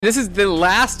This is the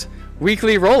last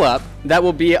weekly roll-up that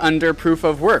will be under proof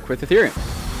of work with Ethereum.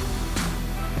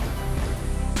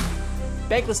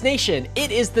 Bankless Nation,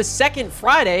 it is the second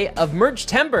Friday of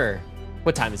Merge-tember.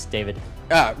 What time is it, David?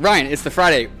 Ryan, it's the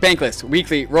Friday Bankless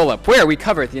weekly roll-up where we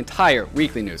cover the entire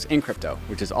weekly news in crypto,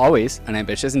 which is always an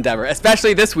ambitious endeavor,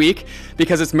 especially this week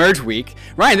because it's Merge Week.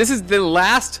 Ryan, this is the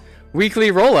last weekly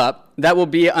roll-up that will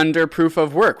be under proof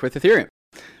of work with Ethereum.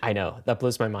 I know, that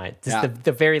blows my mind. This is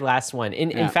the very last one.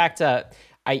 In fact,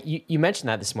 you mentioned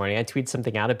that this morning. I tweeted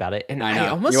something out about it, and I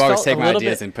almost you always felt take a my little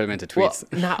ideas bit, and put them into tweets.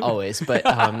 Well, not always, but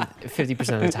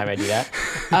 50% of the time I do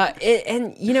that.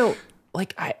 And you know,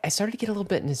 like I started to get a little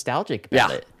bit nostalgic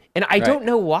about it, and I don't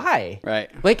know why. Right.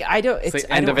 Like I don't. It's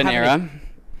the end of an era.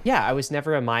 Yeah, I was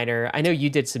never a miner. I know you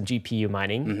did some GPU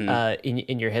mining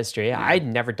in your history. Yeah. I'd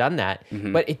never done that,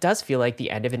 but it does feel like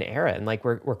the end of an era, and like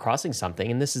we're crossing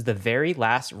something. And this is the very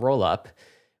last roll up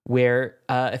where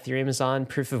Ethereum is on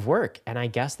proof of work, and I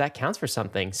guess that counts for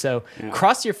something. So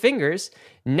cross your fingers.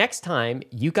 Next time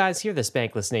you guys hear this,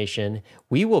 Bankless Nation,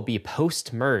 we will be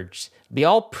post merged. Be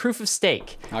all proof of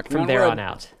stake from there on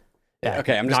out. Yeah,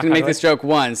 okay, I'm just gonna make this joke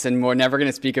once, and we're never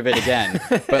gonna speak of it again.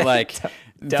 But like.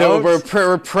 Don't.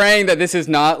 We're praying that this is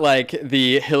not like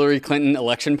the Hillary Clinton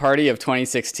election party of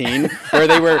 2016, where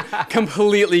they were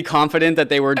completely confident that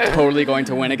they were totally going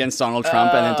to win against Donald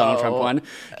Trump, and then Donald Trump won.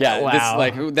 Yeah,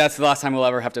 wow. That's the last time we'll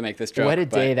ever have to make this joke. What a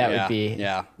day that would be.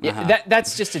 Yeah.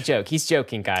 That's just a joke. He's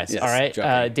joking, guys. Yes, all right.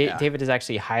 joking, David is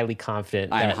actually highly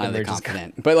confident. I'm highly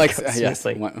confident. But like,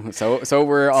 seriously. Yes, so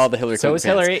we're all the Hillary Clinton So is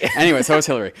Hillary. Anyway, so is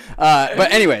Hillary.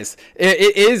 But anyways,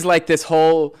 it is like this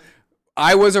whole.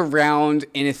 I was around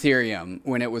in Ethereum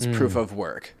when it was proof of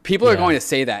work. People are going to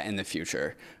say that in the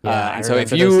future. And so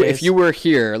if you were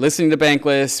here listening to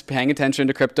Bankless, paying attention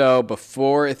to crypto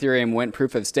before Ethereum went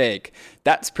proof of stake,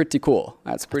 that's pretty cool.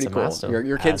 That's pretty cool.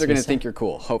 Your kids are going to think you're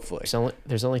cool, hopefully.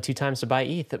 There's only 2 times to buy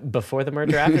ETH, before the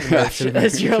merger, after the merger.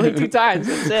 That's your only 2 times.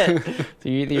 That's it. So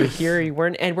you're either here or you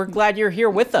weren't. And we're glad you're here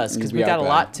with us because we got a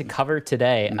lot to cover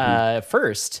today.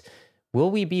 First, will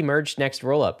we be merged next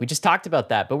roll-up? We just talked about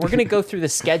that, but we're going to go through the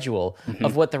schedule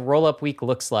of what the roll-up week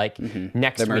looks like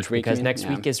next week, because next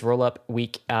week is roll-up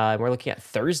week. We're looking at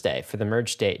Thursday for the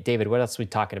merge date. David, what else are we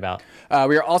talking about?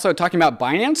 We are also talking about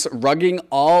Binance rugging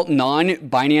all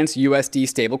non-Binance USD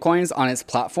stablecoins on its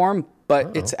platform,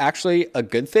 but it's actually a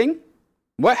good thing.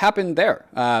 What happened there?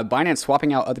 Binance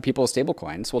swapping out other people's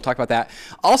stablecoins. We'll talk about that.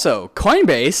 Also,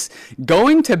 Coinbase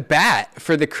going to bat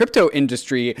for the crypto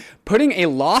industry, putting a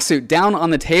lawsuit down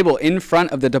on the table in front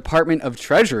of the Department of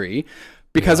Treasury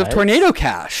because of Tornado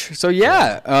Cash. So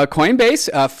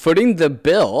Coinbase footing the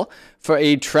bill for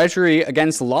a Treasury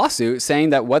against lawsuit,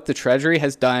 saying that what the Treasury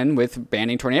has done with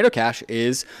banning Tornado Cash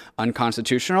is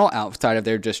unconstitutional, outside of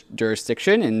their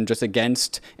jurisdiction, and just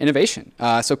against innovation.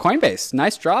 So Coinbase,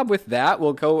 nice job with that.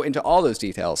 We'll go into all those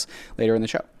details later in the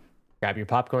show. Grab your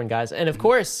popcorn, guys. And of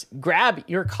course, grab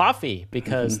your coffee,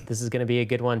 because this is going to be a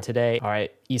good one today. All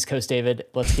right, East Coast David,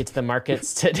 let's get to the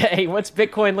markets today. What's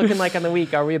Bitcoin looking like on the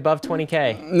week? Are we above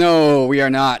 20K? No, we are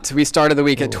not. We started the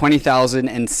week at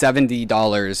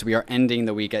 $20,070. We are ending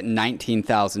the week at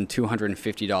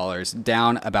 $19,250,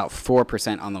 down about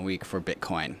 4% on the week for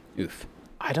Bitcoin. Oof.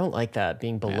 I don't like that,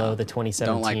 being below the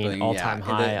 2017 all-time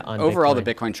high on overall, Bitcoin.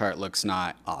 the Bitcoin chart looks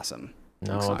not awesome.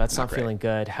 No, that's not feeling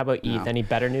good. How about ETH? Any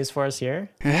better news for us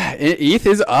here? ETH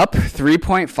is up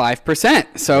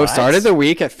 3.5%. So started the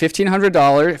week at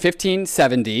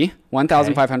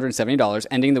 $1,570,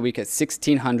 ending the week at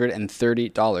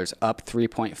 $1,630, up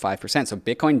 3.5%. So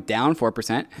Bitcoin down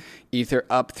 4%, Ether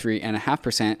up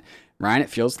 3.5%. Ryan, it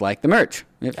feels like the merge.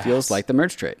 It feels like the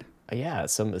merge trade. Yeah,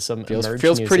 some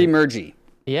feels pretty mergy.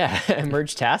 Yeah,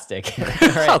 merge-tastic. All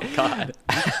right. Oh, God.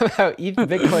 How about ETH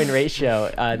Bitcoin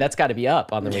ratio? That's got to be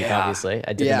up on the week, obviously.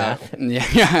 I did the math.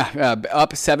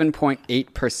 Up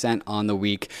 7.8% on the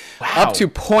week. Wow. Up to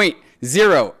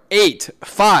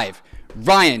 0.085.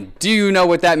 Ryan, do you know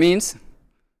what that means?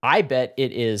 I bet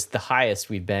it is the highest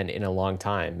we've been in a long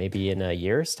time, maybe in a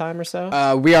year's time or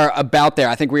so. We are about there.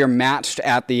 I think we are matched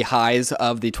at the highs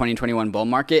of the 2021 bull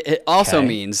market. It also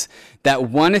means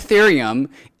that one Ethereum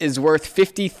is worth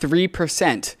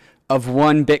 53% of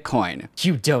one Bitcoin.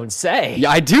 You don't say.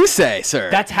 Yeah, I do say, sir.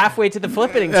 That's halfway to the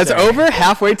flippening. That's over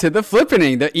halfway to the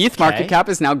flippening. The ETH market cap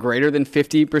is now greater than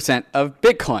 50% of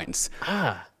Bitcoins.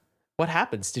 What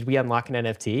happens? Did we unlock an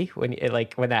NFT when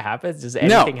that happens? Does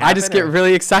anything happen? No, I just get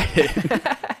really excited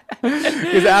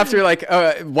because after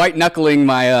white knuckling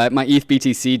my ETH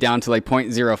BTC down to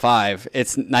 0.05,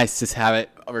 it's nice to have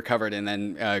it recovered and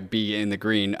then be in the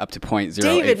green up to 0.085.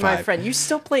 David, my friend, you're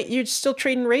still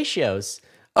trading ratios.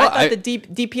 I thought the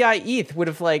DPI ETH would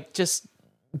have just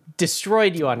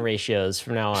destroyed you on ratios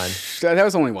from now on. That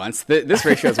was only once. This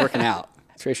ratio is working out.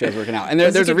 This ratio is working out. And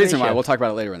there's a reason why. We'll talk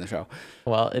about it later in the show.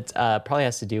 Well, it probably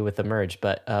has to do with the merge,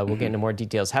 but we'll get into more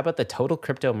details. How about the total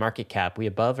crypto market cap? We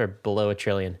above or below $1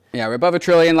 trillion? Yeah, we're above $1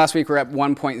 trillion. Last week we were at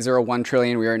 1.01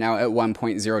 trillion. We are now at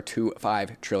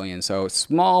 1.025 trillion. So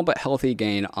small but healthy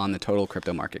gain on the total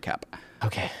crypto market cap.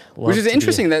 Okay. Which is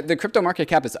interesting that the crypto market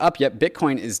cap is up, yet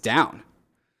Bitcoin is down.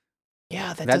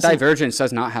 Yeah, that divergence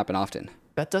does not happen often.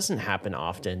 That doesn't happen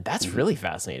often. That's really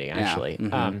fascinating, actually.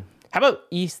 Yeah. How about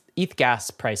ETH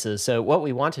gas prices? So what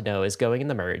we want to know is going in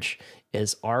the merge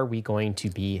is, are we going to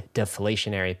be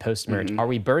deflationary post-merge? Are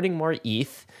we burning more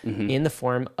ETH in the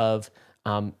form of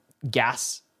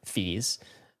gas fees,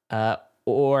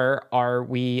 or are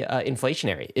we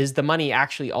inflationary? Is the money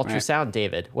actually ultrasound,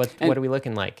 David? What are we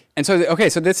looking like? And so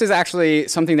this is actually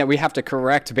something that we have to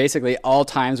correct basically all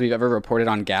times we've ever reported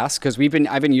on gas, because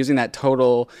I've been using that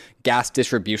total gas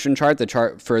distribution chart, the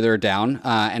chart further down,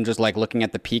 and just like looking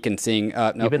at the peak and seeing.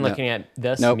 You've been looking at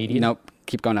this median? Nope.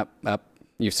 Keep going up.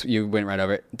 You went right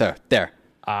over it. There.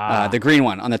 The green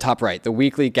one on the top right, the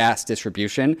weekly gas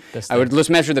distribution. I would just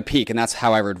measure the peak, and that's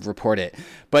how I would report it.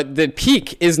 But the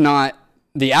peak is not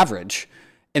the average,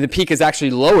 and the peak is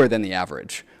actually lower than the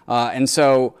average. And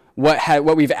so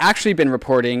what we've actually been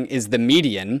reporting is the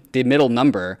median, the middle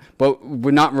number, but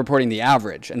we're not reporting the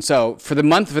average. And so for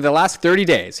the last 30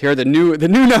 days, here are the new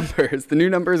numbers. The new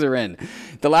numbers are in.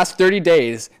 The last 30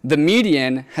 days, the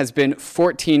median has been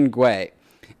 14 gwei.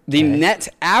 The net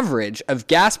average of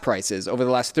gas prices over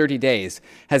the last 30 days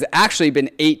has actually been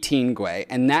 18 gwei,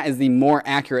 and that is the more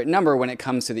accurate number when it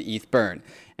comes to the ETH burn.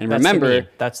 And remember,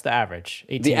 that's the average.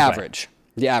 18 the gwei.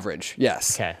 The average,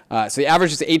 yes. Okay. So the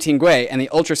average is 18 gwei, and the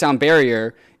ultrasound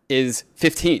barrier is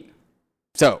 15.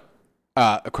 So,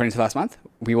 according to last month,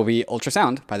 we will be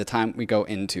ultrasound by the time we go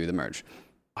into the merge.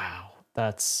 Wow,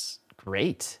 that's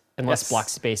great. Unless block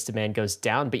space demand goes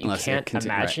down, but you can't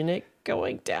imagine it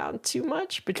going down too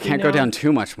much. Can't go down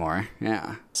too much more.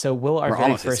 Yeah. So will our We're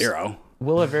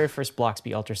our very first blocks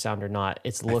be ultrasound or not?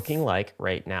 It's looking like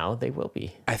right now they will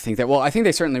be. I think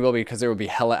they certainly will be, because there will be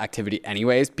hella activity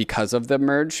anyways because of the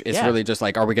merge. It's really just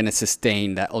like, are we going to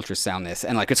sustain that ultrasoundness?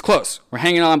 And like, it's close. We're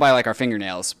hanging on by like our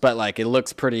fingernails, but like it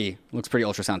looks pretty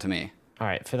ultrasound to me. All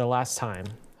right, for the last time,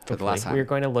 we're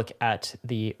going to look at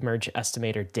the merge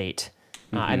estimator date.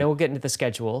 I know we'll get into the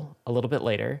schedule a little bit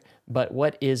later, but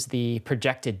what is the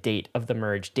projected date of the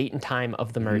merge, date and time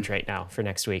of the merge right now for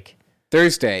next week?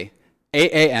 Thursday, 8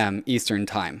 a.m. Eastern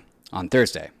time on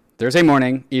Thursday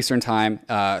morning Eastern time.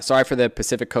 Sorry for the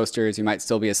Pacific coasters. You might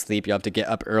still be asleep. You'll have to get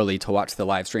up early to watch the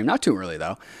live stream. Not too early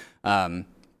though.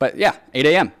 But yeah, 8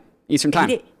 a.m. Eastern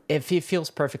time. It feels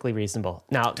perfectly reasonable.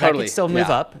 Now, totally. That could still move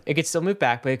up. It could still move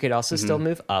back, but it could also still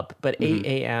move up. But 8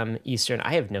 a.m. Eastern,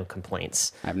 I have no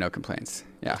complaints. I have no complaints.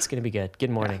 Yeah. It's going to be good. Good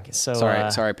morning. Yeah. So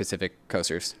sorry, Pacific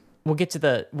coasters. We'll get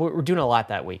to we're doing a lot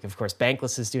that week. Of course,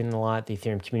 Bankless is doing a lot. The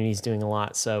Ethereum community is doing a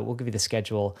lot. So we'll give you the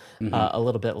schedule a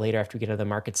little bit later after we get to the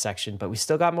market section. But we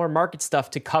still got more market stuff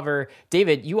to cover.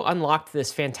 David, you unlocked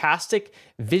this fantastic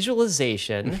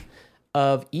visualization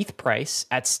of ETH price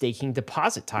at staking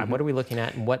deposit time. What are we looking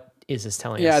at, and what is this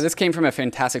telling us? Yeah, this came from a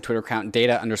fantastic Twitter account,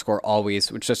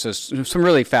 data_always, which just is some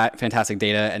really fantastic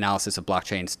data analysis of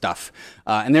blockchain stuff.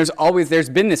 And there's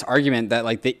been this argument that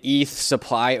like the ETH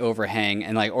supply overhang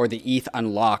and or the ETH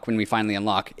unlock, when we finally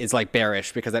unlock, is like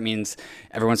bearish, because that means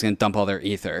everyone's going to dump all their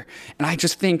Ether. And I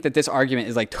just think that this argument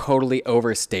is like totally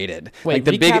overstated. Wait,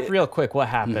 recap real quick what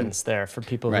happens there for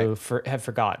people who have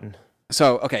forgotten.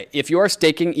 So, okay, if you are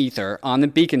staking Ether on the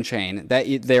Beacon chain,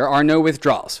 there are no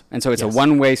withdrawals. And so it's a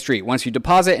one-way street. Once you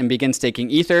deposit and begin staking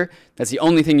Ether, that's the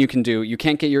only thing you can do. You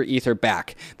can't get your Ether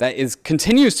back. That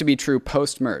continues to be true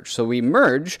post-merge. So we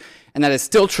merge, and that is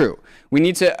still true. We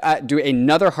need to do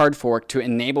another hard fork to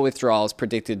enable withdrawals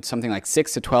predicted something like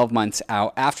 6 to 12 months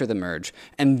out after the merge,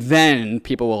 and then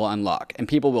people will unlock. And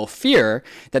people will fear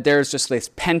that there's just this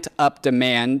pent-up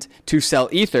demand to sell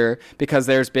Ether because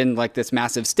there's been like this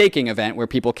massive staking event where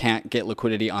people can't get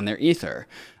liquidity on their Ether.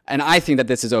 And I think that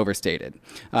this is overstated.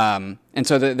 And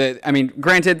so,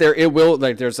 granted,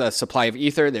 there's a supply of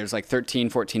Ether. There's like 14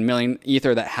 million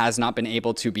Ether that has not been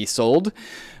able to be sold.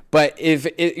 But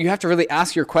you have to really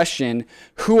ask your question,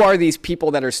 who are these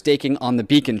people that are staking on the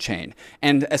Beacon chain?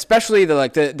 And especially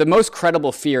the most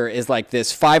credible fear is like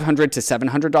this $500 to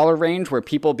 $700 range, where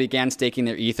people began staking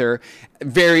their Ether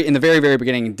in the very, very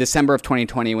beginning, December of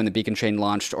 2020 when the Beacon chain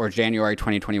launched, or January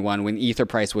 2021 when Ether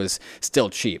price was still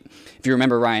cheap. If you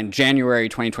remember, Ryan, January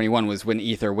 2021 was when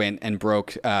Ether went and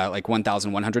broke like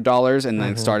 $1,100 and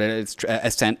then started its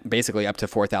ascent basically up to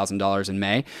 $4,000 in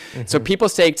May. So people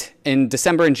staked in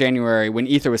December and January when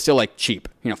Ether was still like cheap,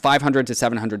 $500 to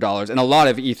 $700, and a lot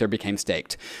of Ether became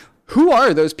staked. Who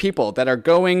are those people that are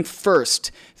going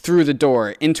first through the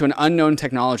door into an unknown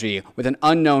technology with an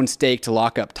unknown staked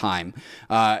lockup time,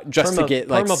 just to get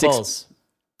like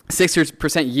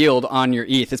 6% yield on your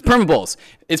ETH? It's permabulls.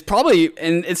 It's probably,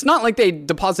 and it's not like they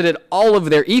deposited all of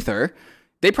their Ether.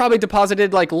 They probably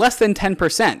deposited like less than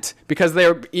 10% because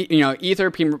they're,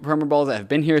 Ether permabulls that have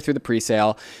been here through the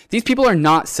pre-sale. These people are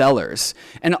not sellers.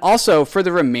 And also for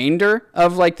the remainder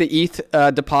of like the ETH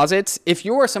deposits, if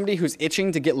you are somebody who's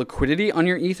itching to get liquidity on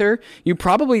your Ether, you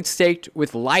probably staked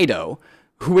with Lido,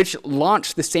 which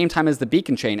launched the same time as the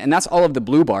Beacon chain. And that's all of the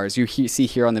blue bars you see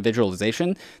here on the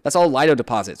visualization. That's all Lido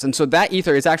deposits. And so that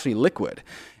Ether is actually liquid.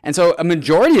 And so a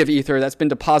majority of Ether that's been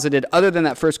deposited, other than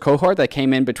that first cohort that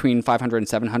came in between $500 and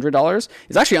 $700,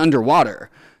 is actually underwater.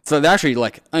 So they're actually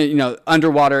like,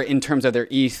 underwater in terms of their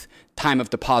ETH time of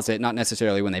deposit, not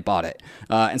necessarily when they bought it.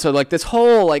 And so like this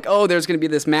whole like, oh, there's going to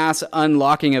be this mass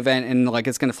unlocking event and like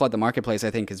it's going to flood the marketplace, I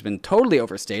think has been totally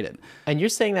overstated. And you're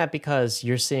saying that because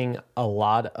you're seeing a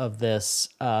lot of this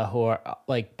who are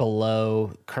like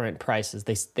below current prices.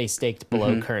 They staked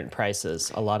below current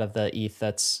prices. A lot of the ETH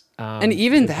that's and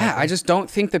even that, I just don't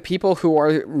think the people who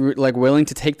are like willing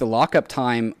to take the lockup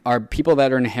time are people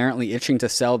that are inherently itching to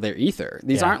sell their Ether.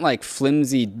 These aren't like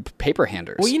flimsy paper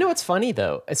handers. Well, you know what's funny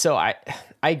though? So I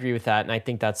agree with that, and I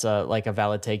think that's a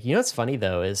valid take. You know what's funny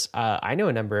though is I know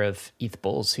a number of ETH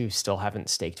bulls who still haven't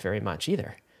staked very much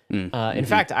either. In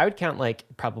fact, I would count like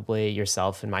probably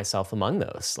yourself and myself among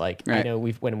those. Like, I know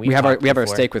we have our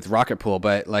stake with Rocket Pool,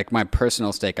 but like my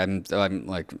personal stake, I'm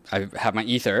like I have my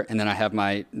Ether and then I have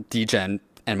my degen,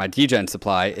 and my degen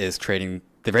supply is trading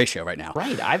the ratio right now.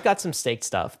 Right. I've got some staked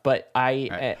stuff, but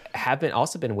I have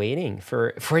also been waiting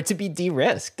for it to be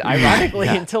de-risked, ironically,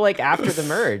 until like after the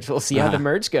merge. We'll see how the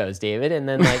merge goes, David. And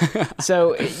then like,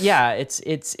 so yeah, it's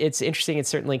interesting. It's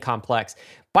certainly complex.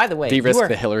 By the way, de-risk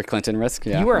the Hillary Clinton risk.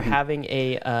 Yeah. You are having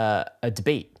a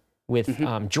debate with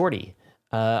Jordy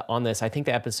on this. I think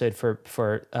the episode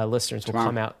for listeners will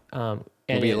come out.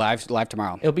 It'll be live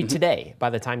tomorrow. It'll be today by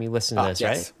the time you listen to this,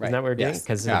 right? Isn't that what we're doing?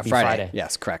 Because it'll be Friday.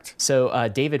 Yes, correct. So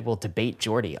David will debate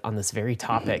Jordy on this very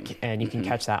topic, and you can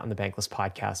catch that on the Bankless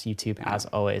Podcast, YouTube, as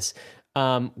always.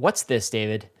 What's this,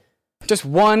 David? Just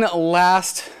one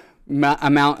last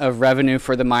amount of revenue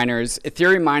for the miners.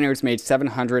 Ethereum miners made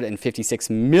 $756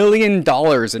 million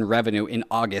in revenue in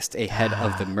August ahead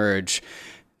of the merge.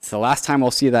 It's the last time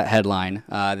we'll see that headline.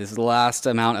 This is the last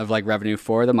amount of like revenue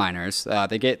for the miners.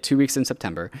 They get 2 weeks in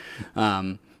September.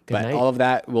 But night. All of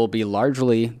that will be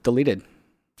largely deleted.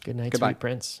 Good night, Sweet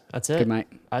Prince. That's it. Good night.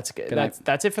 That's good.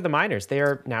 That's it for the miners. They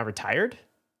are now retired.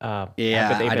 I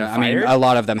mean, a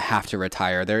lot of them have to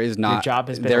retire. There's not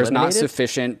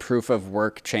sufficient proof of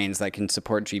work chains that can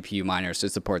support GPU miners to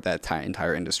support that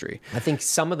entire industry. I think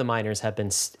some of the miners have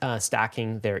been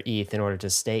stacking their ETH in order to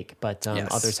stake, but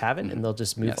others haven't, and they'll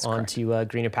just move on to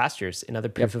greener pastures in other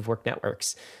proof of work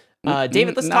networks.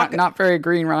 David, let's talk. Not very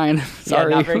green, Ryan.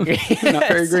 Sorry. Yeah, not very green. Not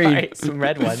very green. Sorry, some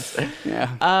red ones.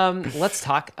 Let's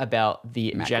talk about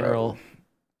the general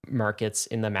markets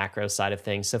in the macro side of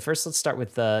things. So first, let's start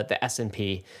with the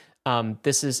S&P.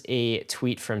 This is a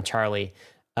tweet from Charlie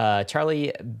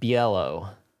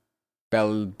Biello.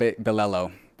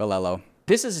 Bellello.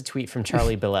 This is a tweet from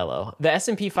Charlie Bellello. The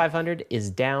S&P 500 is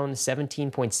down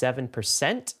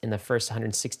 17.7% in the first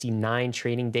 169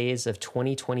 trading days of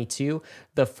 2022,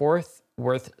 the fourth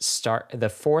worst start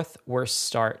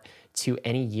to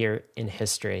any year in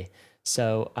history.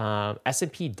 So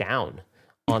S&P down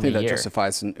on the year. I think that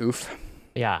justifies an oof.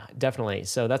 Yeah, definitely.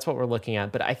 So that's what we're looking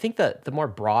at. But I think that the more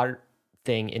broad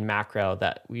thing in macro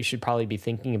that we should probably be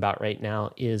thinking about right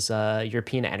now is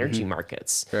European energy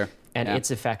markets and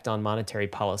its effect on monetary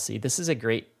policy. This is a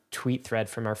great tweet thread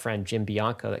from our friend Jim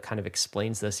Bianco that kind of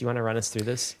explains this. You want to run us through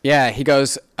this? Yeah, he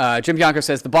goes, Jim Bianco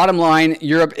says, the bottom line,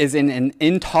 Europe is in an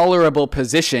intolerable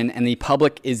position and the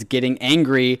public is getting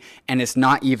angry and it's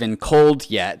not even cold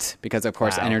yet because, of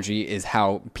course, energy is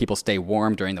how people stay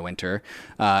warm during the winter.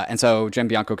 And so Jim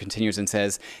Bianco continues and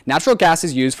says, natural gas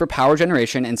is used for power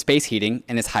generation and space heating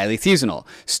and is highly seasonal.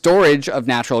 Storage of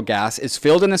natural gas is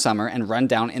filled in the summer and run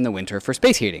down in the winter for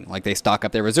space heating. Like they stock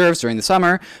up their reserves during the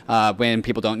summer when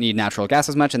people don't need natural gas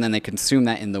as much, and then they consume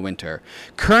that in the winter.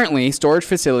 Currently, storage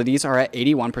facilities are at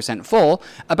 81% full,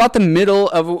 about the middle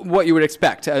of what you would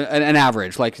expect, an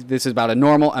average. Like this is about a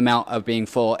normal amount of being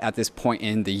full at this point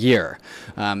in the year.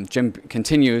 Jim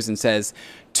continues and says,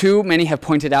 Too many have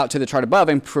pointed out to the chart above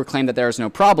and proclaimed that there is no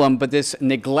problem, but this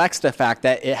neglects the fact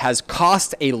that it has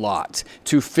cost a lot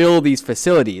to fill these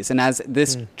facilities. And as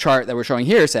this chart that we're showing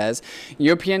here says,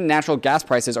 European natural gas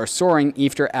prices are soaring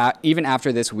even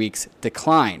after this week's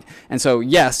decline. And so,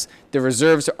 yes, the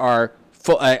reserves are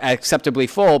acceptably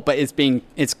full, but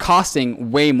it's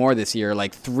costing way more this year,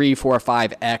 like 3, 4,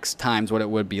 5x times what it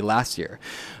would be last year.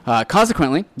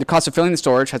 Consequently, the cost of filling the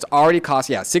storage has already cost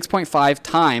 6.5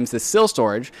 times the still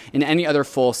storage in any other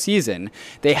full season.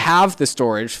 They have the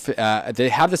storage, they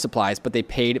have the supplies, but they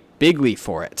paid bigly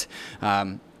for it.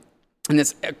 And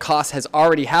this cost has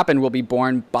already happened, will be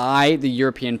borne by the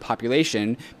European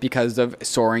population because of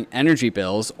soaring energy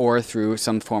bills or through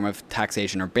some form of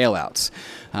taxation or bailouts.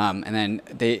 And then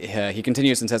he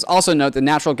continues and says, also note the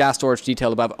natural gas storage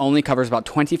detailed above only covers about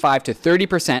 25 to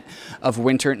 30% of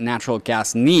winter natural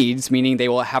gas needs, meaning they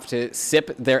will have to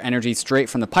sip their energy straight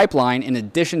from the pipeline in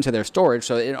addition to their storage.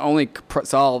 So it only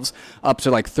solves up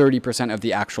to like 30% of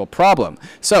the actual problem.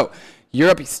 So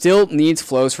Europe still needs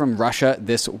flows from Russia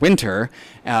this winter.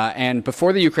 And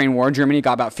before the Ukraine war, Germany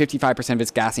got about 55% of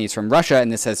its gas needs from Russia,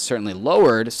 and this has certainly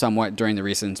lowered somewhat during the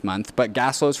recent month. But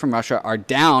gas flows from Russia are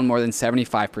down more than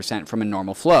 75% from a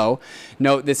normal flow.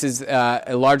 Note, this is the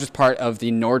largest part of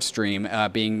the Nord Stream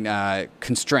being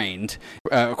constrained.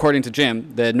 According to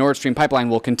Jim, the Nord Stream pipeline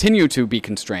will continue to be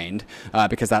constrained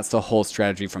because that's the whole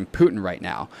strategy from Putin right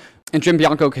now. And Jim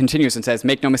Bianco continues and says,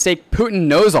 make no mistake, Putin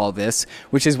knows all this,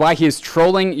 which is why he is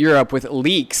trolling Europe with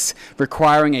leaks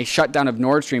requiring a shutdown of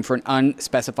Nord Stream for an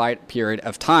unspecified period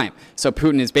of time. So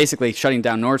Putin is basically shutting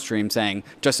down Nord Stream, saying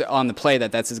just on the play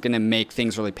that this is going to make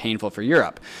things really painful for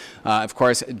Europe. Of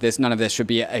course, none of this should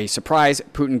be a surprise.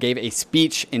 Putin gave a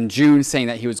speech in June saying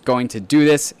that he was going to do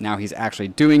this. Now he's actually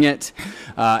doing it.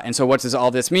 And so what does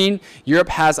all this mean? Europe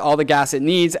has all the gas it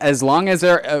needs as long as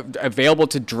they're available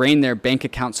to drain their bank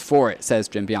accounts for it, says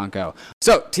Jim Bianco.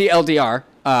 So TLDR,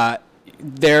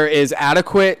 there is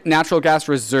adequate natural gas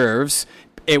reserves.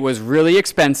 It was really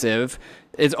expensive.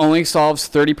 It only solves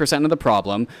 30% of the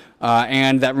problem,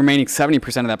 and that remaining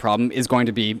 70% of that problem is going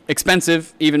to be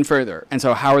expensive even further. And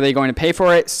so how are they going to pay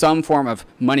for it? Some form of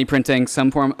money printing,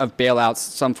 some form of bailouts,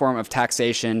 some form of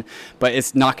taxation, but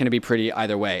it's not going to be pretty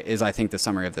either way, is I think the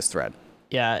summary of this thread.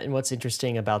 Yeah, and what's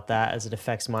interesting about that as it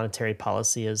affects monetary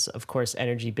policy is, of course,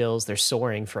 energy bills, they're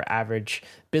soaring for average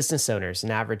business owners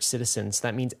and average citizens.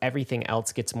 That means everything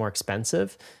else gets more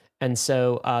expensive. And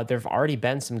so there have already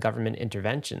been some government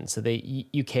interventions. So the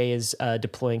UK is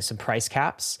deploying some price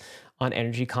caps on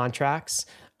energy contracts,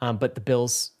 but the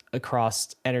bills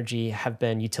across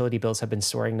utility bills have been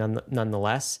soaring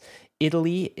nonetheless.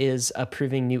 Italy is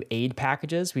approving new aid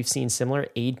packages. We've seen similar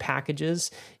aid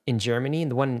packages in Germany, and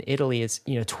the one in Italy is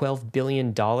 $12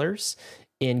 billion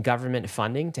in government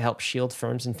funding to help shield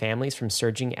firms and families from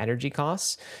surging energy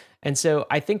costs. And so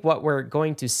I think what we're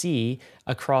going to see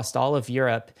across all of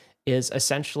Europe is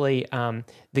essentially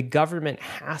the government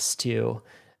has to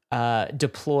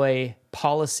deploy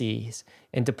policies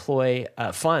and deploy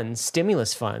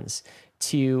stimulus funds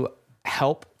to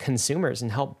help consumers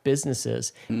and help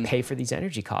businesses pay for these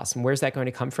energy costs. And where's that going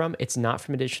to come from? It's not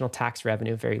from additional tax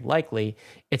revenue, very likely.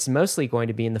 It's mostly going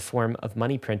to be in the form of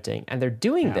money printing. And they're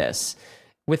doing this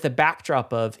with the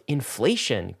backdrop of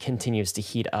inflation continues to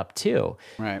heat up too.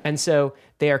 Right. And so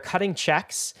they are cutting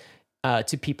checks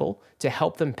to people to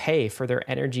help them pay for their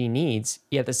energy needs.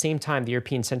 Yet at the same time, the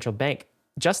European Central Bank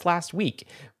just last week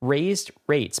raised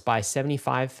rates by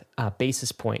 75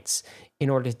 basis points in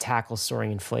order to tackle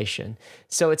soaring inflation.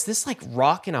 So it's this like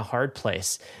rock in a hard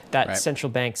place that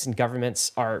central banks and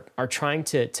governments are trying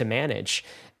to manage.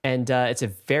 And it's a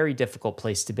very difficult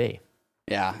place to be.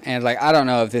 Yeah, and I don't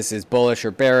know if this is bullish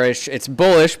or bearish. It's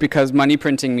bullish because money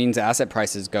printing means asset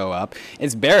prices go up.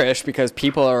 It's bearish because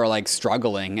people are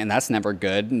struggling, and that's never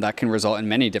good. And that can result in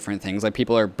many different things.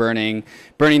 People are burning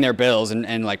their bills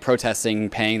and protesting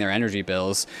paying their energy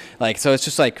bills. So it's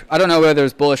just I don't know whether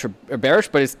it's bullish or bearish,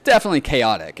 but it's definitely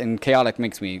chaotic, and chaotic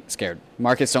makes me scared.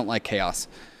 Markets don't like chaos.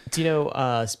 Do you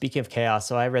know, speaking of chaos,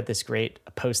 so I read this great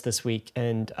post this week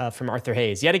and from Arthur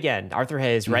Hayes. Yet again, Arthur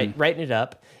Hayes writing it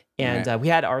up. And we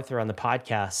had Arthur on the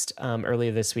podcast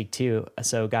earlier this week too.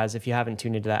 So guys, if you haven't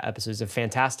tuned into that episode, it's a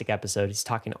fantastic episode. He's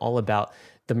talking all about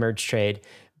the merge trade.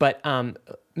 But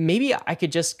maybe I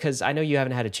could just, because I know you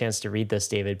haven't had a chance to read this,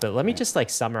 David, but let me just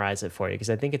summarize it for you because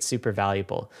I think it's super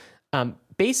valuable.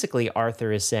 Basically,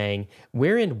 Arthur is saying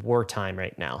we're in wartime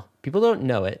right now. People don't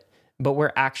know it, but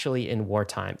we're actually in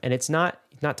wartime. And it's not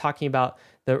talking about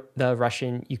the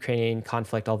Russian-Ukrainian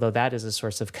conflict, although that is a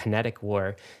source of kinetic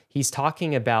war. He's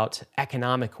talking about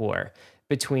economic war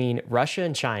between Russia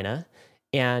and China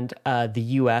and the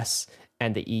U.S.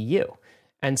 and the EU.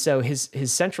 And so his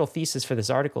central thesis for this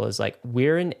article is like,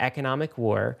 we're in economic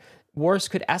war. Wars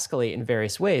could escalate in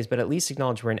various ways, but at least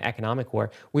acknowledge we're in economic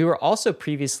war. We were also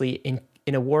previously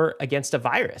in a war against a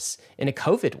virus, in a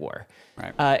COVID war.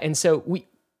 Right. And so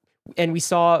we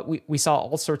saw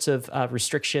all sorts of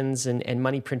restrictions and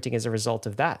money printing as a result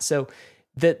of that. So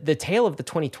the tale of the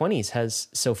 2020s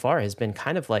has been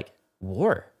kind of like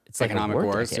war. It's like economic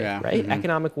wars, decade, yeah. right? Mm-hmm.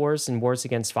 Economic wars and wars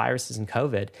against viruses and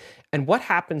COVID. And what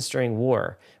happens during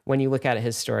war when you look at it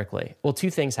historically? Well, two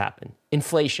things happen.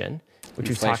 Inflation, which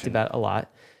we've talked about a lot.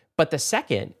 But the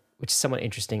second, which is somewhat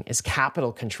interesting, is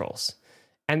capital controls.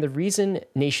 And the reason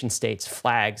nation states,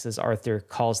 flags, as Arthur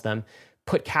calls them,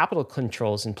 put capital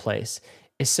controls in place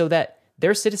is so that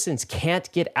their citizens can't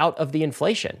get out of the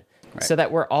inflation, so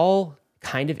that we're all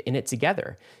kind of in it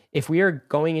together. If we are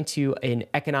going into an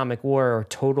economic war or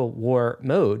total war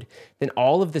mode, then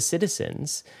all of the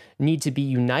citizens need to be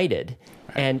united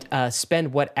and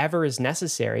spend whatever is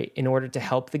necessary in order to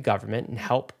help the government and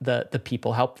help the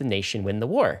people, help the nation win the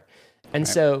war. And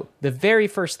so the very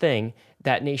first thing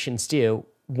that nations do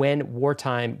when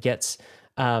wartime gets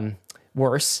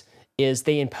worse is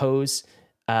they impose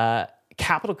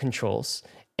capital controls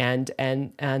and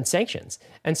sanctions.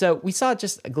 And so we saw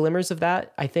just glimmers of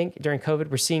that, I think, during COVID.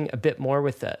 We're seeing a bit more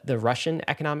with the Russian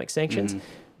economic sanctions. Mm-hmm.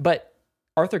 But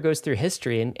Arthur goes through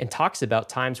history and talks about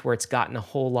times where it's gotten a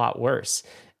whole lot worse.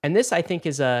 And this, I think,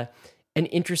 is an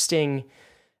interesting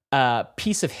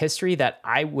piece of history that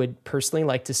I would personally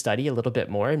like to study a little bit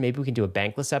more. And maybe we can do a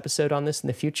Bankless episode on this in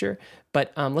the future.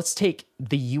 But let's take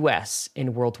the U.S.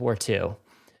 in World War II.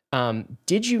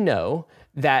 Did you know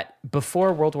that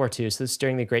before World War II, so this is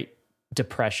during the Great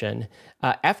Depression,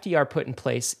 FDR put in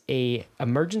place a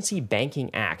Emergency Banking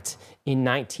Act in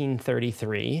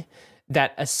 1933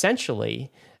 that essentially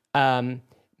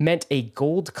meant a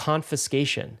gold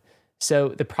confiscation. So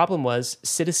the problem was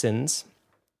citizens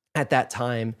at that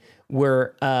time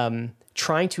were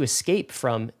trying to escape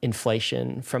from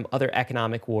inflation, from other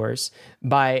economic wars,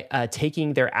 by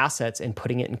taking their assets and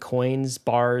putting it in coins,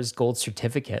 bars, gold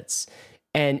certificates.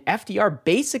 And FDR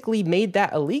basically made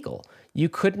that illegal. You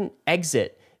couldn't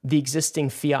exit the existing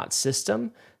fiat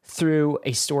system through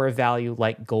a store of value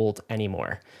like gold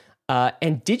anymore.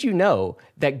 And did you know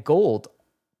that gold,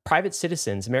 private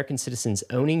citizens, American citizens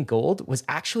owning gold, was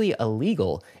actually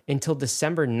illegal until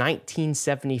December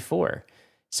 1974?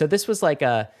 So this was like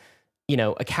a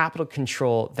capital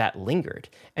control that lingered.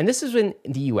 And this is when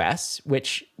the US,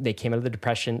 which they came out of the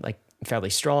Depression like fairly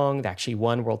strong, they actually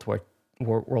won World War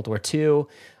II.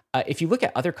 If you look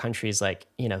at other countries like,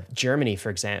 Germany, for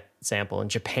example,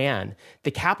 and Japan,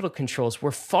 the capital controls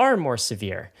were far more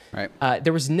severe. Right.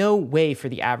 There was no way for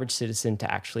the average citizen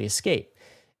to actually escape.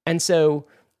 And so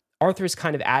Arthur is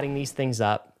kind of adding these things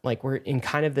up. Like, we're in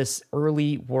kind of this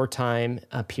early wartime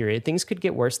period. Things could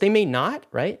get worse. They may not,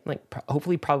 right? Like,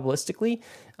 hopefully, probabilistically,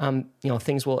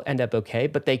 things will end up okay,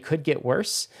 but they could get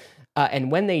worse.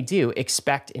 And when they do,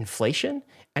 expect inflation,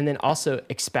 and then also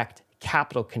expect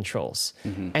capital controls.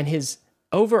 Mm-hmm. And his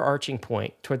overarching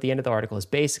point toward the end of the article is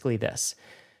basically this: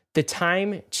 the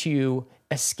time to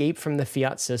escape from the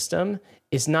fiat system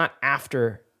is not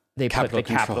after they put the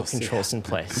capital controls in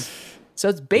place. So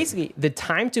it's basically the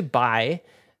time to buy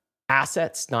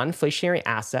assets, non-inflationary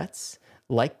assets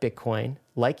like Bitcoin,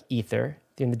 like Ether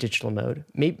in the digital mode,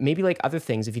 maybe like other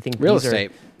things. If you think real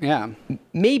estate,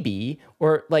 maybe,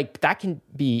 or like that can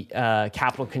be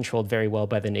capital controlled very well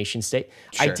by the nation state.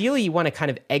 Sure. Ideally, you want to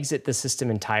kind of exit the system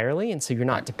entirely, and so you're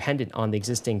not dependent on the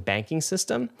existing banking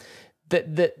system.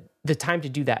 The time to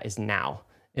do that is now.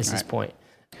 Is his point.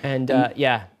 And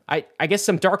I guess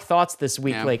some dark thoughts this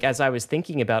week, like as I was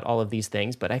thinking about all of these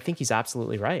things, but I think he's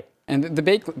absolutely right. And the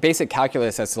basic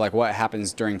calculus as to like what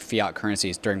happens during fiat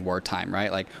currencies during wartime,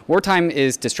 right? Like wartime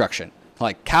is destruction.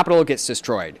 Like capital gets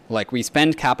destroyed. Like we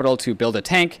spend capital to build a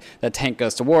tank, that tank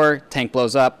goes to war, tank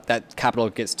blows up, that capital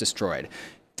gets destroyed.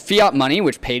 Fiat money,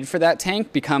 which paid for that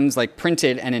tank, becomes like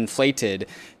printed and inflated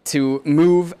to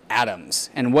move atoms.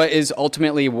 And what is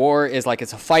ultimately war is like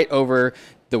it's a fight over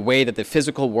the way that the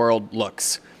physical world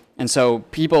looks. And so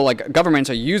people like governments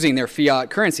are using their fiat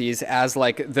currencies as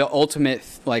like the ultimate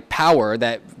like power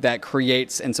that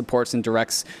creates and supports and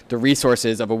directs the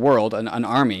resources of a world, an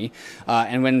army.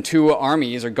 And when two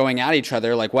armies are going at each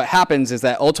other, like what happens is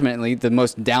that ultimately the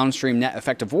most downstream net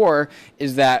effect of war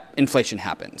is that inflation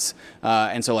happens.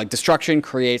 And so like destruction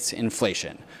creates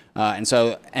inflation.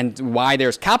 And why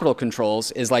there's capital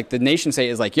controls is like the nation state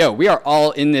is like, yo, we are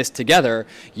all in this together.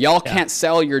 Y'all can't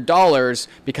sell your dollars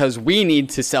because we need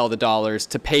to sell the dollars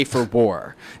to pay for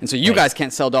war. And so you guys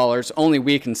can't sell dollars. Only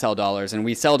we can sell dollars. And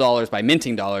we sell dollars by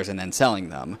minting dollars and then selling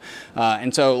them.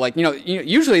 And so like,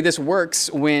 usually this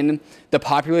works when the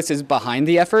populace is behind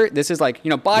the effort. This is like,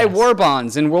 buy war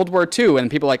bonds in World War II.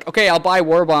 And people are like, okay, I'll buy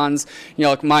war bonds.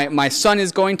 Like my son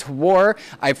is going to war.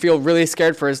 I feel really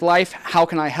scared for his life. How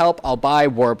can I help? I'll buy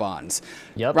war bonds.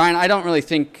 Yep. Ryan, I don't really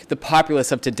think the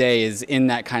populace of today is in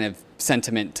that kind of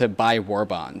sentiment to buy war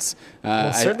bonds.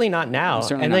 Certainly not now.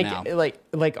 Certainly not now.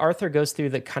 Like Arthur goes through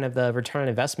the kind of the return on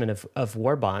investment of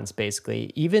war bonds,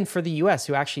 basically, even for the U.S.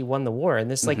 who actually won the war, and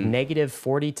this like negative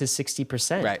 40 to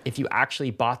 60%. Right. If you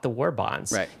actually bought the war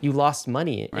bonds, right. you lost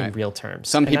money in real terms.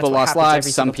 Some people lost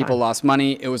lives. Some people lost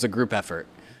money. It was a group effort.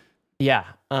 Yeah.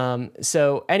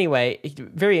 So anyway,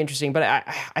 very interesting. But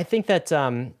I think that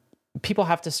people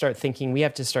have to start thinking, we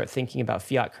have to start thinking about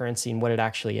fiat currency and what it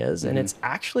actually is. And it's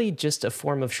actually just a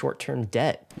form of short-term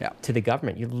debt to the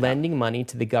government. You're lending money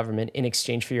to the government in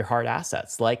exchange for your hard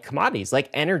assets, like commodities, like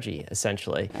energy,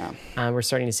 essentially. We're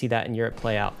starting to see that in Europe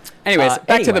play out. Anyways,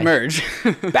 back to the merge.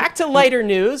 Back to lighter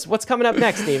news. What's coming up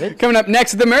next, David? Coming up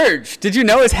next, the merge. Did you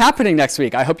know it's happening next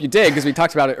week? I hope you did, because we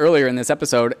talked about it earlier in this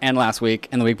episode and last week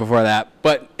and the week before that.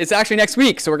 But it's actually next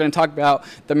week, so we're going to talk about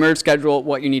the merge schedule,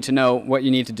 what you need to know, what you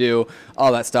need to do,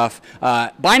 all that stuff.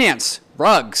 Binance,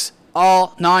 rugs,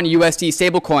 all non-USD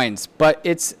stablecoins, but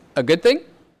it's a good thing.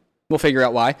 We'll figure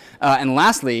out why. And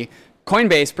lastly,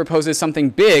 Coinbase proposes something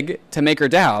big to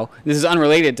MakerDAO. This is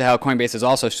unrelated to how Coinbase is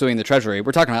also suing the Treasury.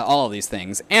 We're talking about all of these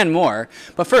things and more.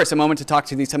 But first, a moment to talk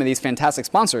to some of these fantastic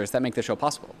sponsors that make the show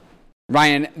possible.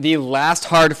 Ryan, the last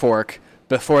hard fork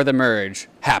before the merge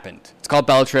happened. It's called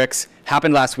Bellatrix.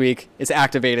 Happened last week. It's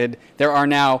activated. There are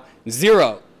now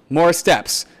 0 more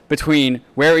steps between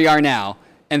where we are now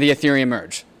and the Ethereum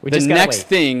merge. The next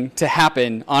thing to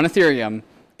happen on Ethereum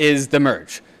is the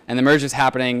merge. And the merge is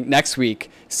happening next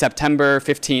week, September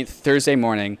 15th, Thursday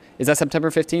morning. Is that September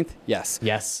 15th? Yes.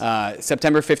 Yes.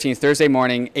 September 15th, Thursday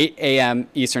morning, 8 a.m.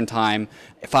 Eastern time,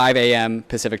 5 a.m.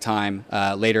 Pacific time,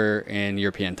 later in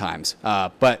European times.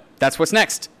 But that's what's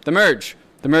next, the merge.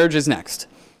 The merge is next.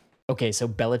 Okay, so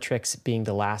Bellatrix being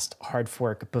the last hard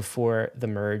fork before the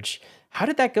merge. How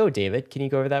did that go, David? Can you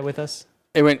go over that with us?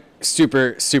 It went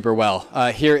super, super well.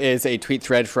 Here is a tweet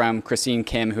thread from Christine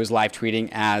Kim, who's live tweeting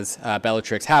as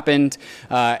Bellatrix happened.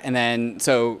 And then,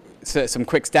 so some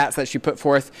quick stats that she put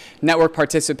forth. Network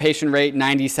participation rate,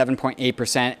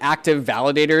 97.8%. Active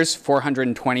validators,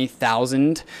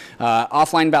 420,000.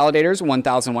 Offline validators,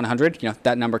 1,100.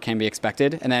 That number can be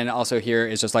expected. And then also here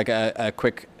is just like a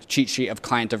quick cheat sheet of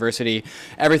client diversity.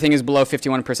 Everything is below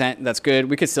 51%. That's good.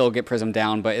 We could still get Prism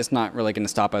down, but it's not really going to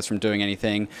stop us from doing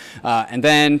anything. And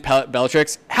then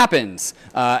Bellatrix happens.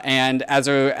 And as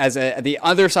the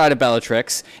other side of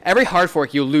Bellatrix, every hard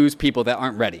fork, you lose people that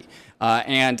aren't ready.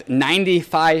 And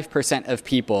 95% of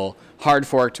people hard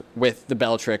forked with the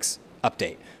Bellatrix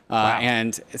update. Wow.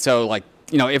 And so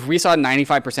if we saw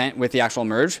 95% with the actual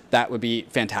merge, that would be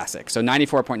fantastic. So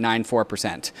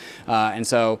 94.94%. And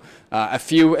so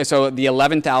the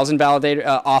 11,000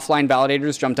 offline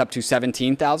validators jumped up to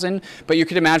 17,000. But you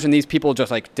could imagine these people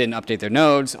just didn't update their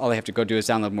nodes. All they have to go do is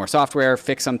download more software,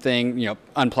 fix something,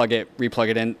 unplug it, replug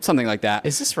it in, something like that.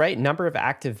 Is this right? Number of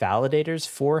active validators,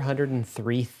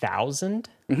 403,000?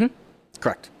 Mm-hmm.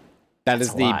 Correct. That's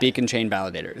is the beacon chain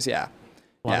validators. Yeah.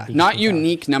 Yeah, not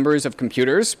unique numbers of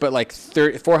computers, but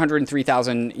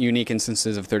 403,000 unique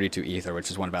instances of 32 Ether,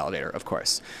 which is one validator, of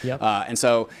course. Yep. And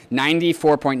so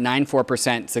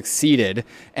 94.94% succeeded.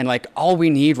 And all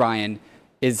we need, Ryan,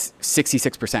 is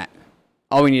 66%.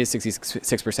 All we need is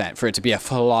 66% for it to be a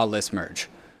flawless merge.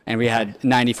 And we had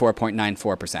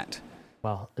 94.94%.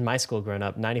 Well, in my school growing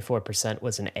up, 94%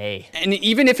 was an A. And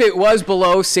even if it was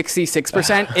below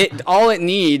 66%, all it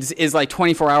needs is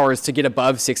 24 hours to get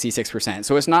above 66%.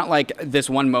 So it's not like this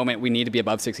one moment we need to be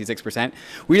above 66%.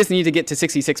 We just need to get to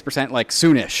 66%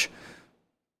 soonish.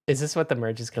 Is this what the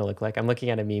merge is going to look like? I'm looking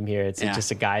at a meme here. It's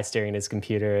just a guy staring at his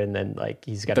computer, and then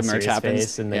he's got a serious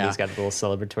face, and then he's got a little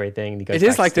celebratory thing. And he goes it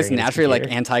is this naturally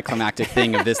anticlimactic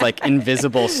thing of this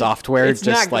invisible software it's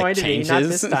just not going changes. To be, not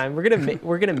this time.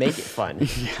 We're gonna make it fun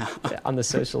on the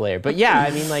social layer. But yeah,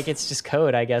 I mean it's just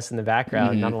code, I guess, in the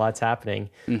background. Mm-hmm. Not a lot's happening.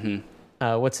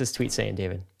 Mm-hmm. What's this tweet saying,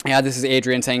 David? Yeah, this is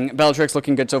Adrian saying, Bellatrix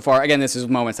looking good so far. Again, this is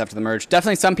moments after the merge.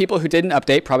 Definitely some people who didn't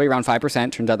update, probably around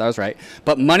 5%. Turns out that was right.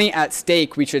 But money at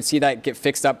stake, we should see that get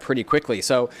fixed up pretty quickly.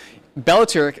 So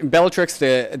Bellatrix,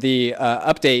 the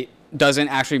update doesn't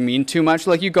actually mean too much.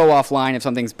 You go offline if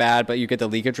something's bad, but you get the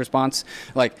leakage response.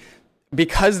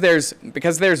 because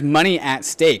there's money at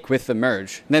stake with the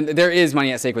merge. Then there is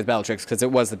money at stake with Bellatrix because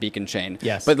it was the beacon chain.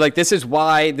 Yes. But like this is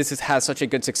why has such a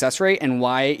good success rate, and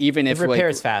why even if it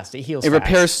repairs fast, it heals. It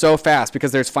repairs so fast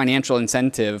because there's financial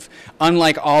incentive.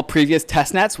 Unlike all previous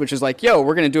testnets, which is like, yo,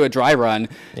 we're gonna do a dry run.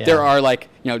 Yeah. There are like,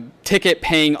 ticket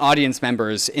paying audience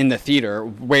members in the theater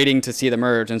waiting to see the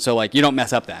merge, and so like you don't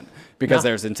mess up then because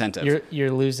there's incentive.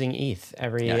 You're losing ETH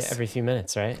every few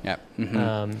minutes, right? Yeah.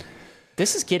 Mm-hmm.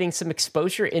 This is getting some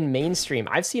exposure in mainstream.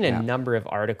 I've seen a number of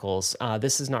articles.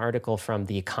 This is an article from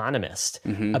The Economist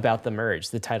about the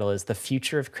merge. The title is "The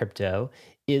Future of Crypto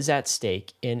is at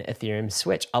Stake in Ethereum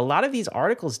Switch." A lot of these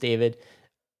articles, David,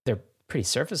 they're pretty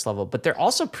surface level, but they're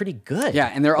also pretty good. Yeah,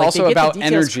 and they're also about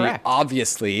energy. Correct.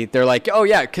 Obviously, they're like, oh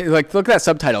yeah, like look at that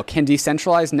subtitle: "Can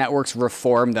decentralized networks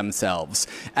reform themselves?"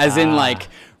 As in like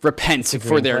repent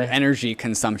for their energy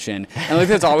consumption. And like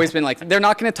that's always been like, they're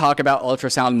not going to talk about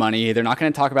ultrasound money. They're not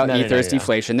going to talk about Ether's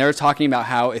deflation. They're talking about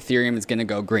how Ethereum is going to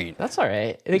go green. That's all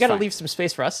right. They got to leave some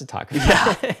space for us to talk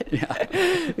about. Yeah.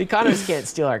 The economists can't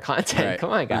steal our content. Right.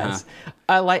 Come on, guys.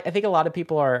 I think a lot of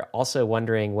people are also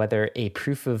wondering whether a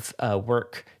proof of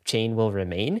work chain will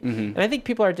remain. And I think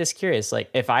people are just curious,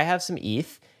 like, if I have some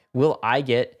ETH, will I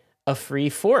get a free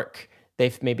fork?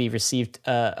 They've maybe received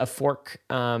a fork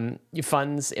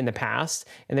funds in the past,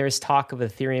 and there is talk of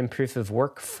Ethereum proof of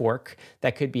work fork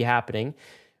that could be happening.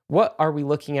 What are we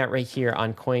looking at right here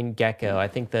on CoinGecko? I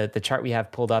think the chart we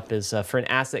have pulled up is for an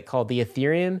asset called the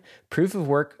Ethereum proof of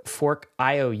work fork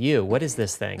IOU. What is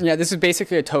this thing? Yeah, this is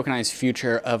basically a tokenized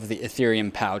future of the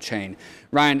Ethereum POW chain.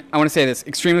 Ryan, I want to say this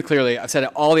extremely clearly. I've said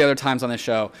it all the other times on this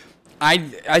show. I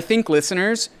think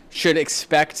listeners should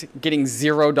expect getting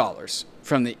 $0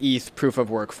 from the ETH proof of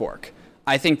work fork.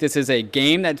 I think this is a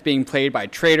game that's being played by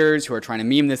traders who are trying to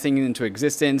meme this thing into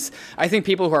existence. I think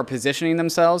people who are positioning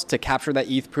themselves to capture that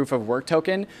ETH proof of work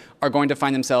token are going to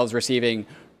find themselves receiving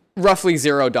roughly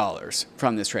 $0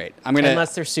 from this trade.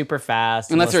 Unless they're super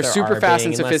fast. Unless they're super fast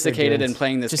and sophisticated and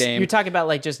playing this game. You're talking about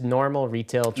like just normal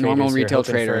retail traders. Normal retail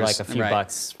traders for like a few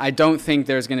bucks. I don't think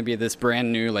there's going to be this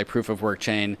brand new like proof of work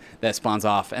chain that spawns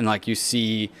off and like you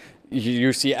see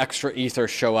extra Ether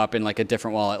show up in like a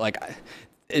different wallet. Like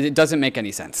it doesn't make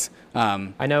any sense.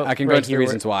 I know. I can go into the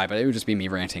reasons why, but it would just be me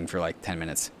ranting for like 10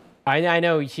 minutes. I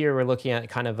know here we're looking at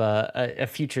kind of a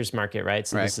futures market, right?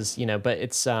 So this is, but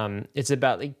it's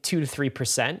about like 2 to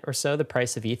 3% or so the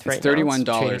price of ETH right now. It's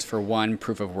 $31 for one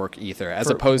proof of work Ether, as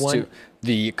opposed to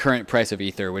the current price of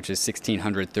Ether, which is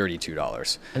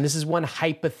 $1,632. And this is one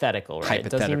hypothetical, right? It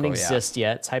doesn't even exist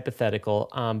yet. It's hypothetical.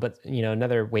 But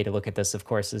another way to look at this, of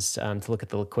course, is to look at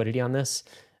the liquidity on this.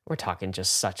 We're talking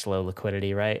just such low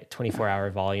liquidity, right?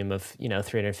 24-hour volume of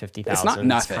 350,000. It's not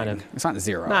nothing. It's not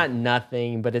zero. Not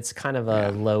nothing, but it's kind of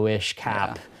a lowish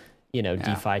cap.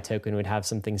 DeFi token would have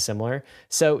something similar.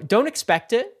 So don't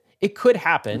expect it. It could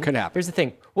happen. It could happen. Here's the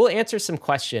thing. We'll answer some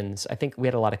questions. I think we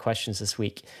had a lot of questions this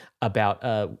week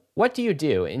about what do you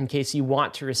do in case you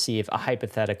want to receive a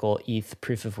hypothetical ETH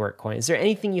proof of work coin? Is there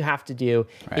anything you have to do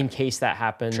in case that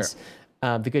happens? Sure.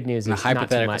 The good news is in a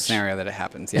hypothetical not too much. scenario that it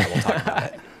happens. Yeah, we'll talk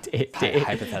about it.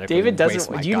 David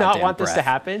doesn't. Do you not want this to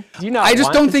happen? Do you not? I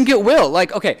just don't think it will.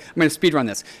 Like, okay, I'm going to speed run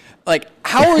this. Like,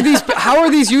 how are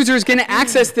these users going to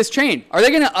access this chain? Are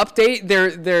they going to update their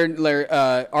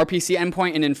RPC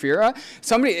endpoint in Infura?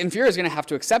 Infura is going to have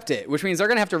to accept it, which means they're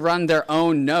going to have to run their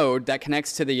own node that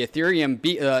connects to the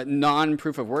Ethereum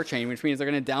non-proof of work chain, which means they're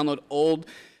going to download old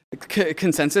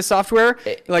consensus software.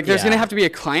 Like there's going to have to be a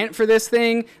client for this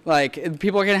thing. Like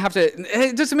people are going to have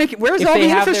to just make it. Where's all the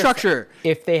infrastructure?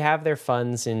 If they have their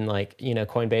funds in like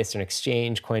Coinbase or an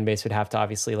exchange, Coinbase would have to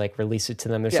obviously like release it to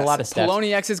them. There's a lot of steps.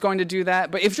 Poloniex is going to do that,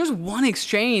 but if just one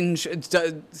exchange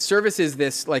services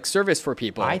this like service for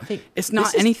people, I think it's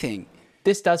not anything.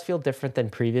 This does feel different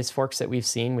than previous forks that we've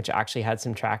seen, which actually had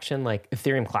some traction. Like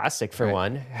Ethereum Classic, for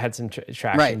one, had some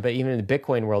traction. Right. But even in the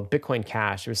Bitcoin world, Bitcoin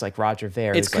Cash, it was like Roger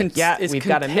Ver. We've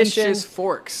got a mission.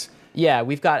 Forks. Yeah,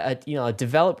 we've got a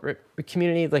developer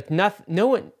community. Like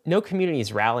no community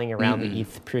is rallying around the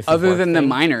ETH proof of work other than the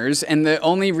miners, and the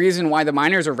only reason why the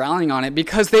miners are rallying on it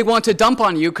because they want to dump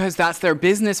on you because that's their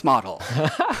business model.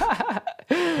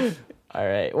 All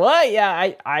right. Well,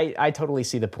 yeah, I totally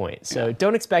see the point. So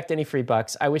don't expect any free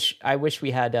bucks. I wish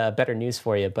we had better news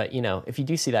for you. But if you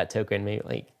do see that token,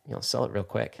 maybe sell it real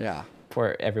quick. Yeah.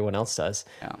 Before everyone else does.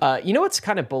 Yeah. What's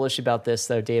kind of bullish about this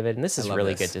though, David, and this is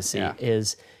really good to see,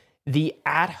 is the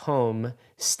at-home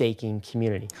staking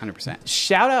community. 100%.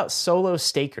 Shout out solo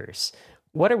stakers.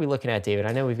 What are we looking at, David?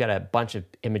 I know we've got a bunch of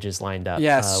images lined up.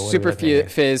 Yeah, What are we looking at here?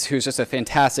 Fizz, who's just a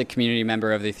fantastic community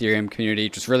member of the Ethereum community,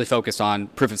 just really focused on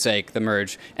proof of stake, the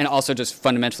merge, and also just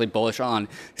fundamentally bullish on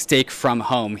stake from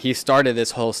home. He started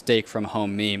this whole stake from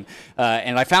home meme.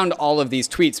 And I found all of these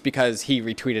tweets because he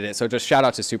retweeted it. So just shout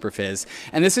out to Super Fizz.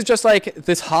 And this is just like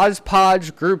this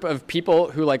hodgepodge group of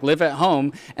people who like live at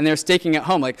home and they're staking at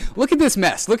home. Like, look at this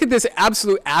mess. Look at this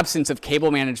absolute absence of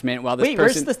cable management while this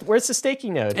person... where's the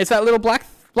staking node? It's that little black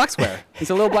square. It's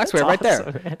a little black square right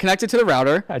awesome, there, man. connected to the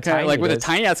router, tiny with it a is.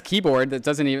 tiny ass keyboard that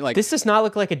doesn't even like. This does not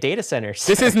look like a data center.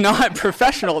 This is not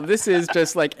professional. This is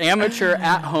just like amateur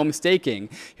at-home staking.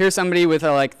 Here's somebody with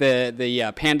like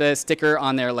the Panda sticker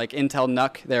on their like Intel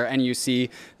NUC, their NUC.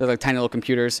 They're like tiny little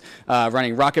computers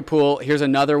running Rocket Pool. Here's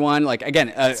another one. Like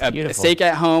again, a stake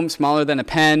at home, smaller than a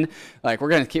pen. Like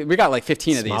we got like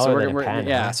 15 of these. So Smaller than a pen,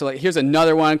 yeah. huh? So like here's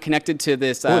another one connected to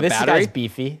this Ooh, this battery. guy's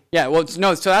beefy. Yeah, well,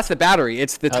 no, so that's the battery.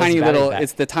 It's the tiny little, back.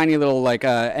 it's the tiny little like,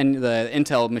 and the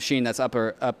Intel machine that's up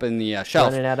in the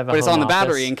shelf. Running out of a but it's on home the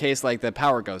battery office. in case like the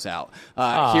power goes out.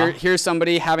 Here's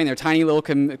somebody having their tiny little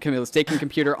staking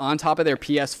computer on top of their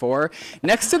PS4,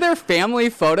 next to their family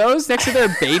photos, next to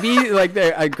their baby, like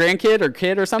their a grandkid or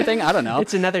kid or something. I don't know.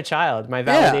 It's another child. My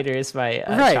validator is my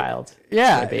child.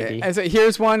 Yeah, My baby. and so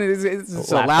here's one.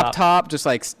 It's a laptop, just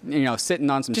like sitting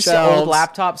on some Just shelves. an old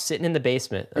laptop sitting in the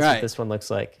basement. That's Right. what this one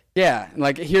looks like. Yeah,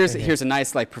 like here's a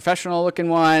nice like professional looking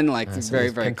one, like very it's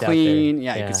very pinked out clean. there.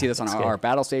 Yeah, you can Yeah, see this on that's our good.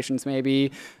 battle stations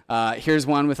maybe. Here's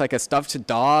one with like a stuffed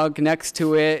dog next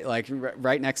to it, like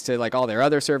right next to like all their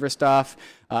other server stuff.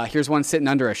 Here's one sitting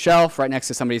under a shelf right next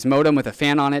to somebody's modem with a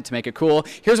fan on it to make it cool.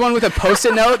 Here's one with a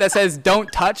post-it note that says "Don't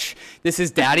touch. This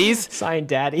is Daddy's." Signed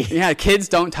Daddy. Yeah, kids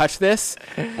don't touch this.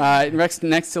 Next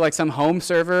to like some home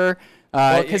server.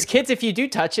 Because kids, if you do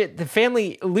touch it, the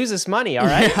family loses money, all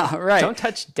right? Yeah, right. Don't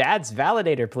touch Dad's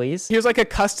validator, please. Here's like a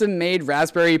custom-made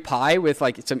Raspberry Pi with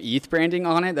like some ETH branding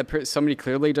on it that somebody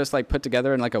clearly just like put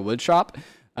together in like a wood shop.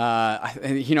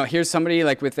 Here's somebody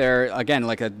like with their, again,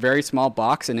 like a very small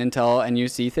box, an Intel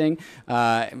NUC thing,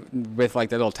 with like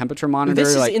the little temperature monitor.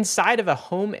 This is like, inside of a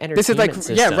home entertainment this is like,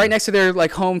 system. yeah, right next to their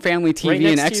like home family TV Right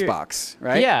and next to Xbox,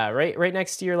 right? Yeah, right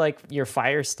next to your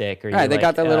Fire Stick or Right, they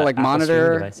got that little like Apple streaming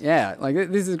monitor. device. Yeah, like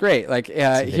this is great. Like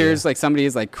here's like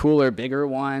somebody's like cooler, bigger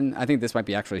one. I think this might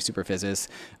be actually Super Fizz's.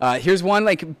 Here's one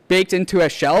like baked into a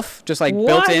shelf, just like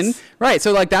built in. Right,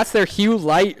 so like that's their hue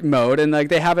light mode, and like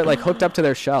they have it like hooked up to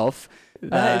their shelf.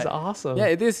 That is awesome.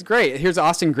 Yeah, this is great. Here's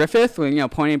Austin Griffith,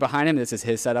 pointing behind him. This is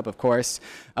his setup, of course.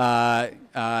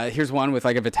 Here's one with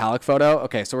like a Vitalik photo.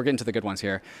 Okay, so we're getting to the good ones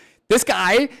here. This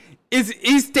guy is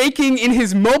staking in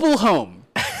his mobile home.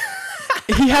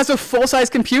 He has a full-size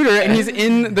computer, and he's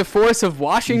in the forests of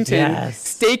Washington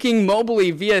staking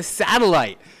mobily via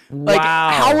satellite. Like,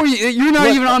 wow. How are you? You're not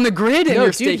even on the grid, and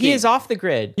you're staking. He is off the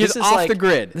grid. He's off the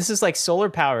grid. This is like solar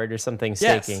powered or something.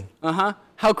 Staking. Yes.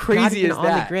 How crazy not even is on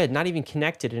that? the grid, not even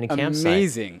connected in a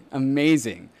campsite.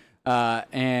 Amazing.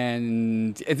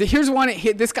 And here's one.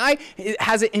 This guy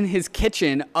has it in his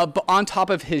kitchen, up on top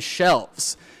of his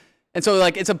shelves. And so,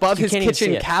 like, it's above his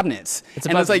kitchen cabinets.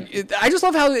 And it's like, I just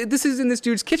love how this is in this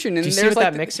dude's kitchen. And do you see there's what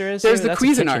like that mixer is? There's the That's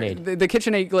Cuisinart, the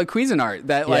KitchenAid like Cuisinart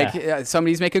that like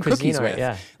somebody's making cookies with.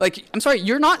 Yeah. Like, I'm sorry,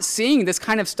 you're not seeing this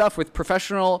kind of stuff with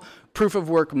professional proof of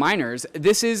work miners.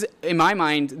 This is, in my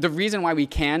mind, the reason why we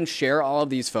can share all of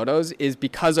these photos is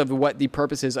because of what the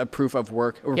purposes of proof of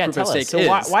work or proof of stake so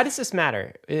is. why does this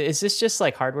matter? Is this just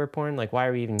like hardware porn? Like, why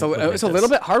are we even? So it's a little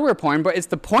bit hardware porn, but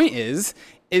the point is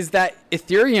that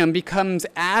Ethereum becomes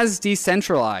as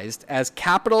decentralized as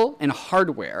capital and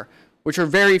hardware, which are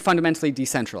very fundamentally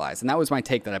decentralized. And that was my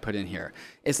take that I put in here.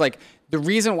 It's like the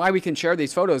reason why we can share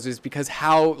these photos is because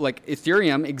how like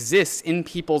Ethereum exists in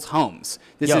people's homes.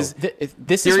 This is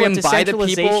Ethereum by the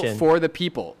people for the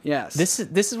people. Yes. This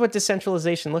is what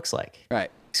decentralization looks like.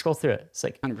 Right. Scroll through it. It's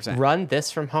like 100%. Run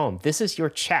this from home. This is your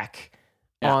check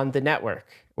on the network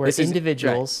where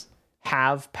individuals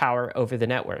have power over the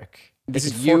network. This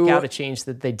is fork out a change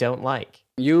that they don't like.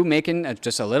 You making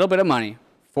just a little bit of money,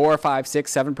 4, 5,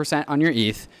 6, 7% on your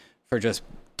ETH for just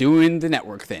doing the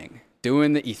network thing,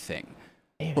 doing the ETH thing.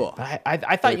 Cool.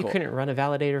 I thought you couldn't run a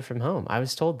validator from home. I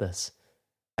was told this.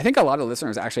 I think a lot of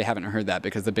listeners actually haven't heard that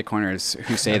because the Bitcoiners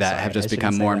who say that have just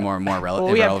become more and more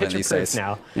relevant we have these days.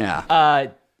 Now. Yeah.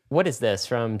 What is this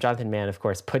from Jonathan Mann, of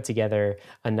course, put together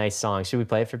a nice song. Should we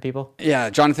play it for people? Yeah,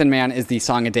 Jonathan Mann is the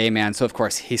Song a Day man. So, of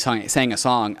course, he sang a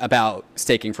song about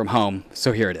staking from home.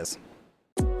 So here it is.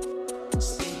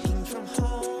 Staking from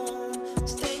home,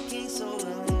 staking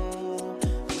solo,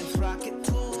 with Rocket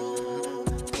Pool,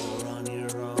 or on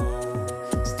your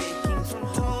own. Staking from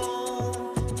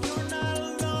home, you're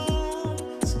not alone.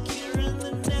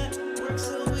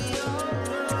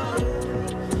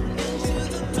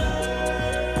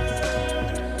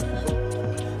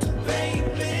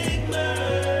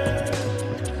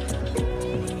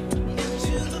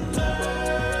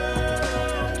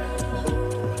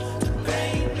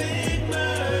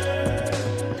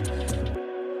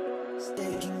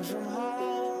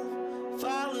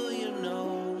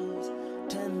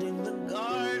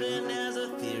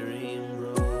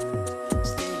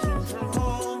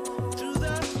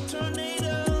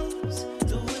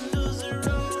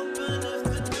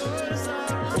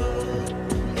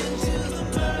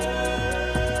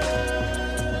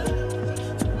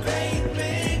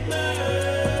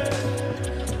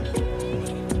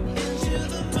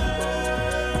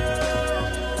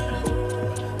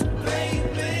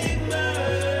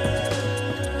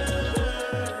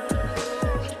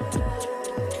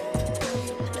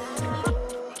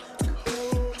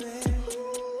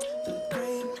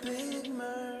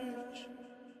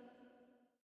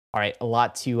 All right, a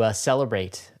lot to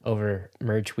celebrate over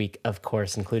Merge Week, of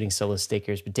course, including solo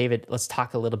stakers. But David, let's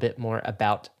talk a little bit more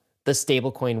about the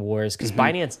stablecoin wars, because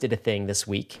Binance did a thing this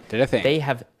week. They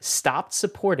have stopped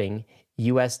supporting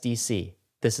USDC.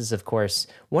 This is, of course,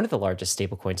 one of the largest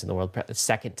stablecoins in the world,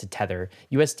 second to Tether.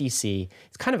 USDC,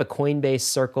 it's kind of a Coinbase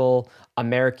Circle,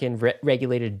 American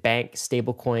regulated bank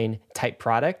stablecoin type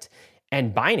product.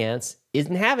 And Binance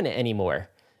isn't having it anymore.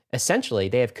 Essentially,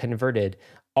 they have converted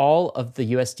all of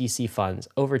the USDC funds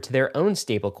over to their own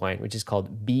stablecoin, which is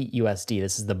called BUSD.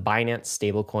 This is the Binance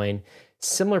stablecoin.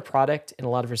 Similar product in a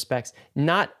lot of respects,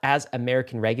 not as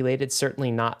American regulated, certainly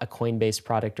not a Coinbase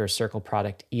product or a Circle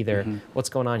product either. What's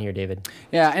going on here, David?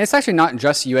 Yeah, and it's actually not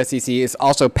just USDC. It's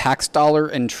also Pax Dollar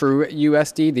and True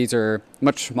USD. These are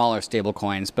much smaller stable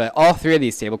coins, but all three of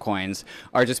these stable coins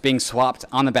are just being swapped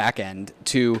on the back end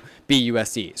to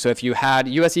BUSD. So if you had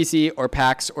USDC or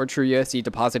Pax or True USD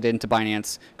deposited into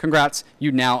Binance, congrats,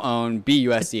 you now own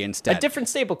BUSD instead. A different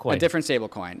stable coin. A different stable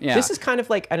coin, yeah. This is kind of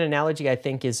like an analogy, I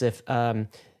think, is if,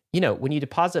 when you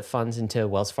deposit funds into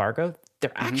Wells Fargo,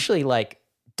 they're actually like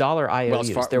dollar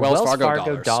IOUs. They're Wells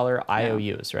Fargo dollar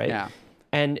IOUs, right? Yeah.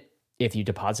 And if you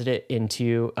deposit it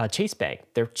into Chase Bank,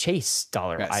 they're Chase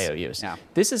dollar IOUs. Yeah.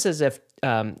 This is as if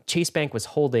Chase Bank was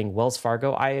holding Wells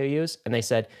Fargo IOUs, and they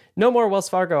said, no more Wells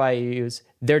Fargo IOUs.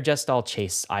 They're just all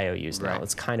Chase IOUs now.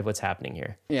 It's kind of what's happening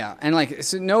here. Yeah, and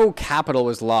so no capital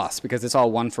was lost because it's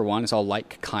all one for one. It's all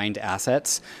like-kind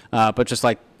assets. But just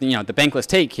like, the bankless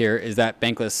take here is that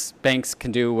banks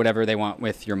can do whatever they want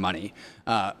with your money.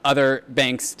 Other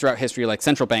banks throughout history, like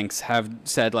central banks, have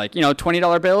said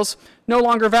 $20 bills, no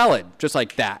longer valid, just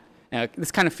like that.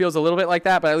 This kind of feels a little bit like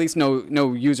that, but at least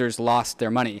no users lost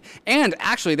their money. And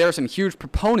actually, there are some huge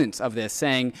proponents of this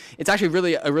saying it's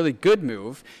actually a really good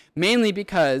move, mainly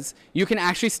because you can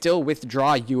actually still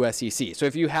withdraw USDC. So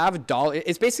if you have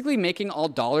it's basically making all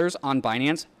dollars on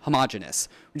Binance homogenous,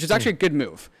 which is actually a good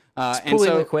move. It's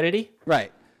pooling liquidity?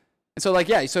 Right. So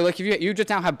if you just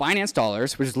now have Binance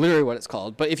dollars, which is literally what it's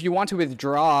called, but if you want to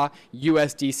withdraw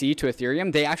USDC to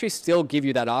Ethereum, they actually still give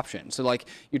you that option. So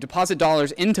you deposit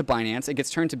dollars into Binance, it gets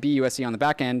turned to BUSD on the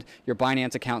back end, your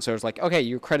Binance account, so it's like, okay,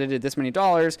 you credited this many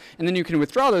dollars, and then you can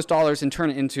withdraw those dollars and turn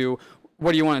it into,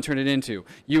 what do you want to turn it into?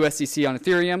 USDC on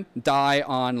Ethereum, DAI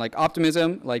on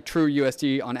Optimism, True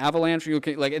USD on Avalanche.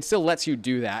 It still lets you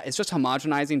do that. It's just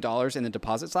homogenizing dollars in the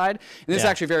deposit side. And this is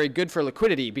actually very good for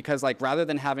liquidity because rather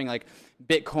than having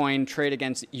Bitcoin trade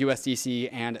against USDC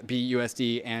and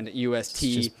BUSD and UST,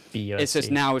 it's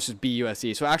just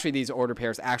BUSD. So actually these order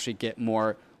pairs actually get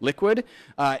more liquid.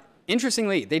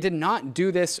 Interestingly, they did not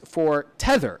do this for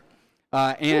Tether.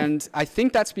 And I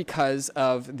think that's because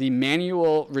of the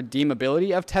manual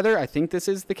redeemability of Tether. I think this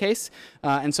is the case.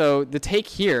 And so the take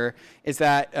here is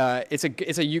that it's a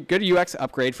good UX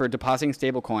upgrade for depositing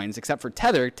stable coins, except for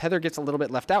Tether. Tether gets a little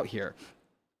bit left out here.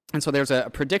 And so there's a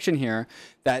prediction here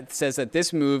that says that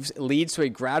this move leads to a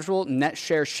gradual net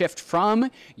share shift from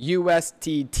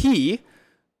USDT,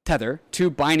 Tether, to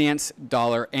Binance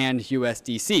Dollar and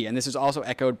USDC. And this is also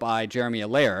echoed by Jeremy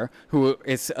Allaire, who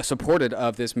is supported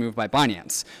of this move by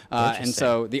Binance. And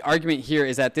so the argument here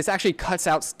is that this actually cuts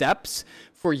out steps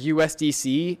for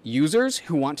USDC users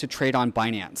who want to trade on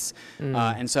Binance.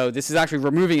 And so this is actually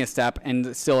removing a step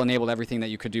and still enabled everything that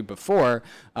you could do before.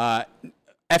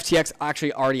 FTX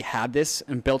actually already had this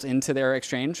and built into their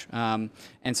exchange.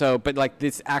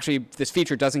 This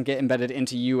feature doesn't get embedded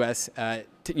into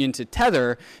into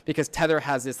Tether because Tether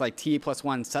has this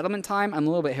T+1 settlement time. I'm a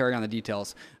little bit hairy on the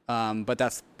details, but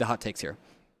that's the hot takes here.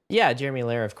 Yeah, Jeremy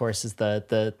Allaire, of course, is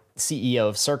the CEO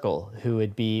of Circle, who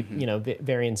would be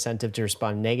very incentive to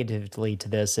respond negatively to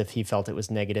this if he felt it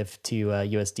was negative to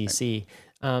USDC.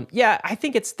 I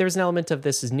think there's an element of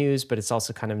this as news, but it's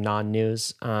also kind of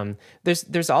non-news.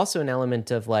 There's also an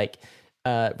element of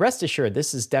rest assured,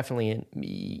 this is definitely,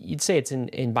 you'd say it's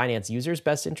in Binance users'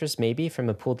 best interest, maybe from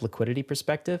a pooled liquidity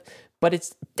perspective, but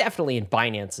it's definitely in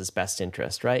Binance's best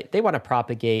interest, right? They want to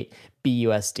propagate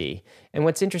BUSD. And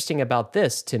what's interesting about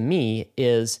this to me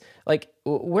is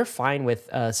we're fine with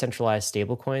centralized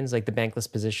stablecoins. The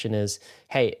bankless position is,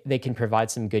 hey, they can provide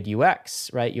some good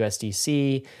UX, right?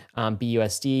 USDC,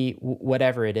 BUSD,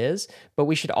 whatever it is, but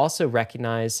we should also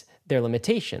recognize their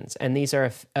limitations. And these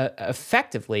are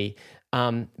effectively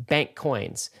bank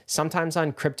coins, sometimes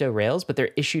on crypto rails, but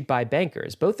they're issued by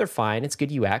bankers. Both are fine. It's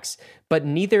good UX, but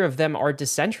neither of them are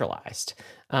decentralized.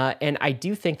 And I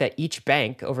do think that each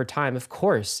bank over time, of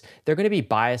course, they're going to be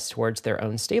biased towards their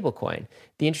own stablecoin.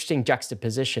 The interesting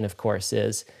juxtaposition, of course,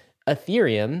 is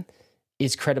Ethereum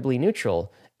is credibly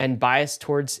neutral and biased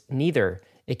towards neither.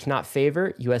 It cannot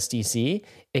favor USDC.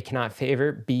 It cannot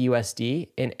favor BUSD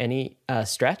in any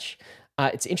stretch.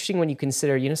 It's interesting when you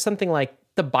consider, something like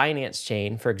the Binance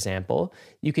chain, for example.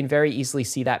 You can very easily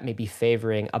see that maybe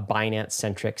favoring a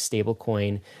Binance-centric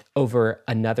stablecoin over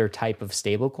another type of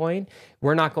stablecoin.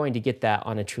 We're not going to get that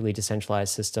on a truly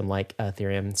decentralized system like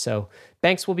Ethereum. So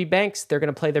banks will be banks. They're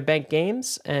going to play their bank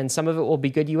games, and some of it will be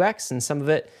good UX, and some of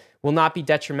it will not be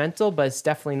detrimental, but it's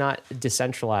definitely not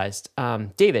decentralized.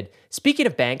 David, speaking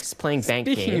of banks playing bank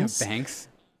games, Speaking of banks,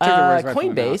 took your words right from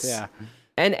my mouth, Coinbase yeah.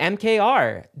 and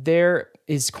MKR,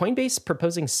 is Coinbase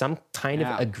proposing some kind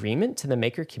of agreement to the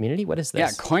maker community? What is this? Yeah,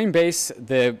 Coinbase,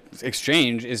 the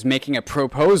exchange, is making a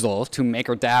proposal to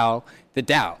MakerDAO, the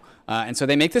DAO. And so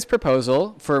they make this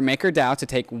proposal for MakerDAO to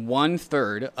take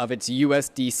 1/3 of its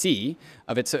USDC,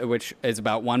 which is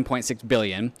about 1.6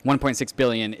 billion. 1.6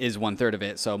 billion is 1/3 of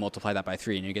it, so multiply that by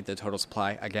 3 and you get the total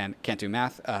supply. Again, can't do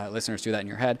math. Listeners, do that in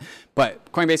your head.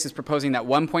 But Coinbase is proposing that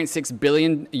 1.6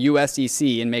 billion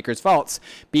USDC in Maker's vaults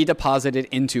be deposited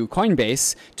into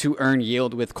Coinbase to earn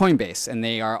yield with Coinbase. And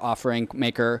they are offering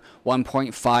Maker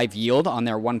 1.5 yield on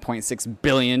their 1.6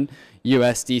 billion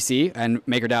USDC, and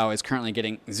MakerDAO is currently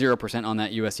getting 0% on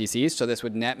that USDC. So this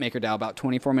would net MakerDAO about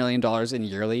 $24 million in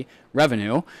yearly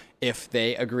revenue if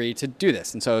they agree to do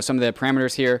this. And so some of the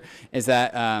parameters here is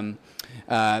that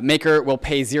Maker will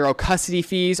pay 0 custody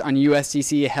fees on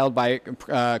USDC held by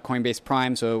Coinbase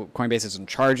Prime. So Coinbase isn't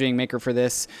charging Maker for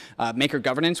this. Maker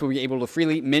governance will be able to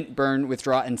freely mint, burn,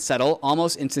 withdraw, and settle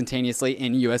almost instantaneously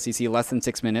in USDC, less than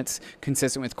 6 minutes,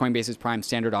 consistent with Coinbase's Prime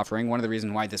standard offering. One of the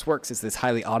reasons why this works is this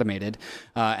highly automated.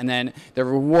 And then the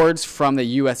rewards from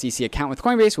the USDC account with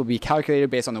Coinbase will be calculated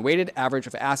based on the weighted average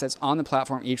of assets on the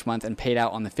platform each month and paid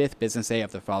out on the 5th business day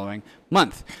of the following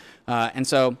month. And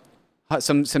so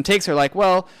some takes are like,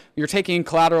 well, you're taking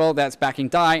collateral that's backing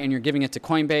DAI and you're giving it to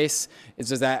Coinbase.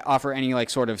 Does that offer any like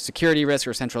sort of security risk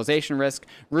or centralization risk?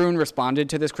 Rune responded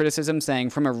to this criticism saying,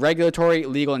 from a regulatory,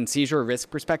 legal, and seizure risk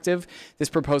perspective, this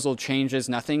proposal changes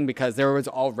nothing because there was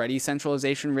already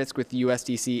centralization risk with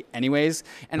USDC anyways.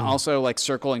 And also like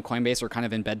Circle and Coinbase are kind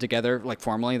of in bed together, like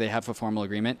formally, they have a formal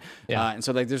agreement. And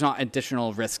so like there's not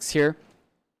additional risks here.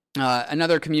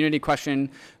 Another community question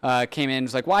came in.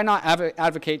 It's like, why not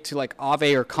advocate to like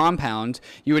Aave or Compound?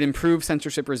 You would improve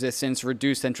censorship resistance,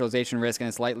 reduce centralization risk, and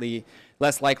it's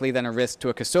less likely than a risk to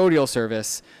a custodial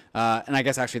service. And I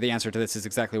guess actually the answer to this is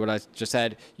exactly what I just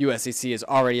said. USDC is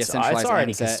already a centralized It's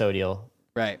already asset. custodial.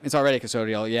 Right. It's already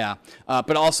custodial, yeah.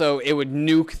 But also it would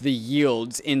nuke the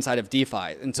yields inside of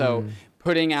DeFi. And so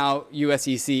putting out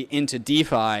USDC into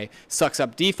DeFi sucks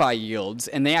up DeFi yields,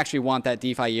 and they actually want that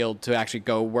DeFi yield to actually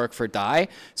go work for DAI.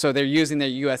 So they're using their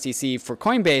USDC for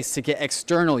Coinbase to get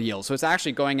external yields. So it's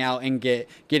actually going out and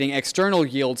getting external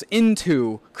yields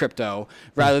into crypto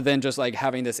rather than just like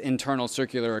having this internal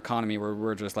circular economy where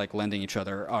we're just like lending each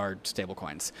other our stable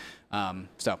coins.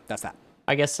 So that's that.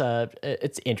 I guess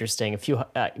it's interesting. A few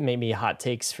maybe hot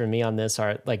takes for me on this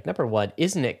are like, number one,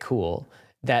 isn't it cool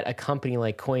that a company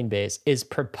like Coinbase is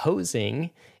proposing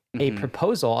a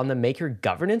proposal on the Maker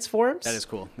governance forums? That is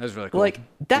cool. That is really cool. Like,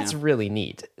 that's really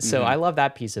neat. So I love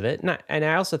that piece of it. And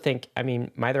I also think, I mean,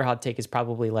 my other hot take is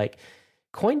probably like,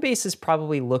 Coinbase is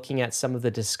probably looking at some of the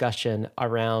discussion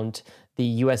around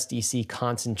the USDC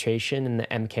concentration in the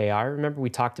MKR. Remember,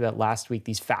 we talked about last week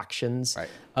these factions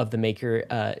of the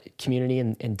Maker community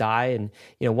and DAI.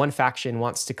 And, one faction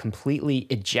wants to completely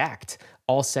eject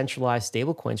all centralized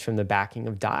stablecoins from the backing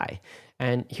of DAI.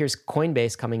 And here's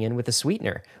Coinbase coming in with a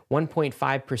sweetener,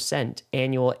 1.5%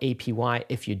 annual APY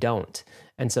if you don't.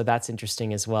 And so that's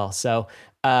interesting as well. So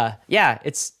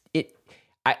it's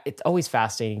always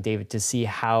fascinating, David, to see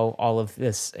how all of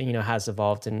this, has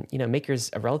evolved. And, Maker's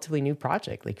a relatively new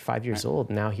project, like 5 years old.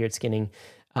 Now here it's getting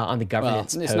on the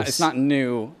governance posts. It's not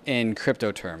new in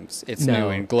crypto terms. It's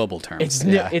new in global terms. It's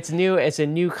new. It's new. It's a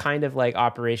new kind of like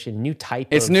operation, new type.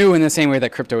 It's new in the same way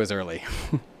that crypto is early.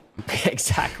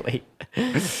 Exactly.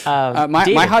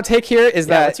 My hot take here is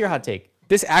that. What's your hot take?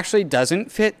 This actually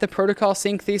doesn't fit the protocol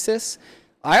sync thesis.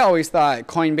 I always thought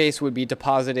Coinbase would be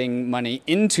depositing money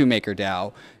into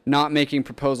MakerDAO, not making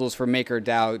proposals for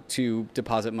MakerDAO to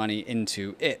deposit money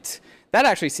into it. That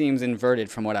actually seems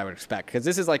inverted from what I would expect, because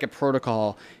this is like a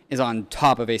protocol is on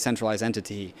top of a centralized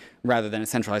entity rather than a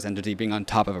centralized entity being on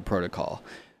top of a protocol.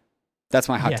 That's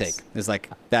my hot take. It's like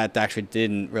that actually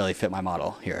didn't really fit my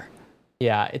model here.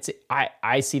 Yeah,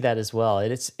 I see that as well.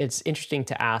 It's interesting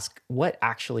to ask, what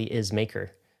actually is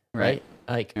Maker, right?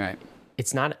 Like,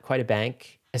 it's not quite a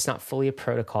bank. It's not fully a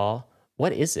protocol.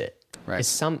 What is it? Right.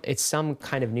 It's some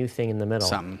kind of new thing in the middle.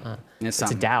 It's a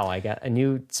DAO. I got a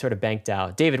new sort of bank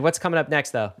DAO. David, what's coming up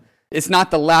next though? It's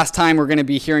not the last time we're going to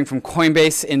be hearing from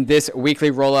Coinbase in this weekly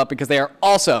roll-up because they are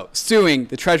also suing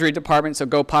the Treasury Department. So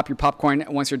go pop your popcorn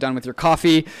once you're done with your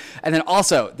coffee. And then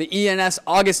also the ENS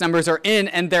August numbers are in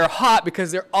and they're hot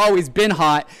because they're always been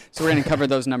hot. So we're going to cover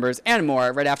those numbers and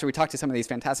more right after we talk to some of these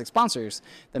fantastic sponsors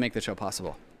that make the show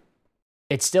possible.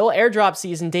 It's still airdrop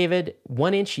season, David.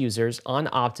 1inch users on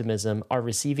Optimism are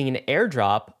receiving an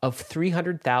airdrop of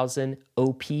 300,000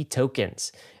 OP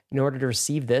tokens. In order to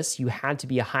receive this, you had to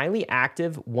be a highly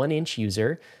active 1inch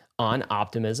user on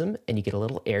Optimism, and you get a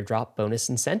little airdrop bonus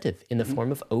incentive in the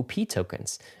form of OP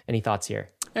tokens. Any thoughts here?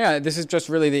 Yeah, this is just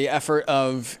really the effort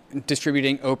of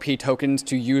distributing OP tokens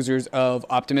to users of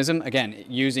Optimism. Again,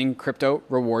 using crypto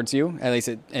rewards you, at least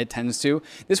it tends to.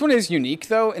 This one is unique,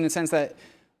 though, in the sense that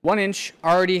 1inch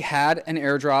already had an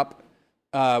airdrop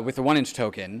with the 1inch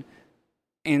token,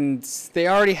 and they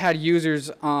already had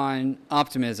users on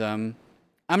Optimism.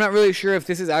 I'm not really sure if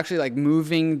this is actually like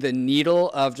moving the needle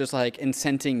of just like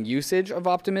incenting usage of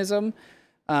Optimism,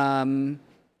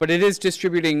 but it is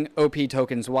distributing OP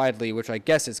tokens widely, which I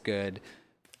guess is good.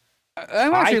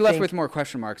 I'm actually left with more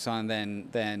question marks on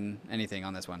than anything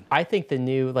on this one. I think the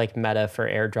new like meta for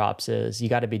airdrops is you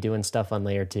got to be doing stuff on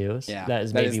layer 2s. Yeah, that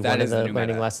is maybe one of the learning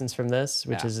meta. Lessons from this,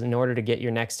 which is in order to get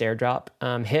your next airdrop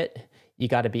hit, you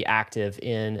got to be active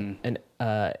in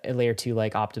a layer 2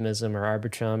 like Optimism or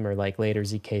Arbitrum or like later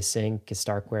ZK Sync,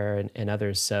 Starkware, and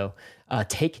others. So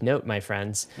take note, my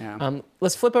friends. Yeah.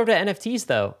 Let's flip over to NFTs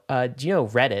though. Do you know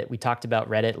Reddit? We talked about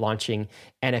Reddit launching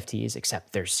NFTs,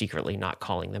 except they're secretly not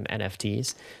calling them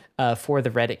NFTs. For the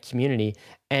Reddit community,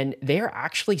 and they're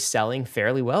actually selling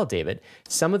fairly well, David.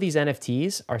 Some of these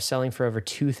NFTs are selling for over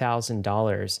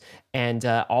 $2,000, and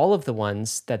all of the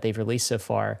ones that they've released so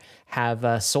far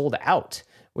have sold out,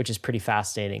 which is pretty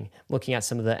fascinating. Looking at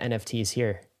some of the NFTs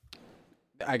here.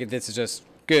 This is just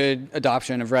good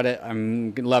adoption of Reddit.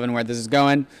 I'm loving where this is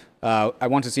going. I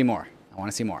want to see more.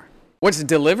 What's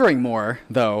delivering more,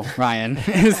 though, Ryan,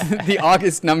 is the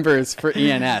August numbers for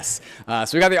ENS. So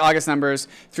we got the August numbers,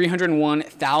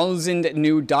 301,000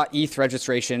 new .eth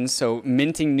registrations. So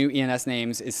minting new ENS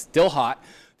names is still hot.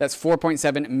 That's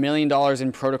 $4.7 million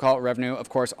in protocol revenue, of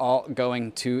course, all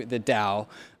going to the DAO.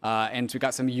 And we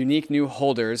got some unique new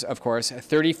holders, of course,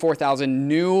 34,000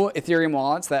 new Ethereum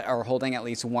wallets that are holding at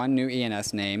least one new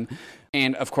ENS name.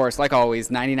 And of course, like always,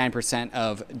 99%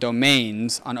 of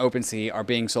domains on OpenSea are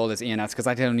being sold as ENS because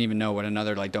I don't even know what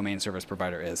another like domain service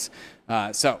provider is.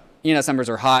 So ENS numbers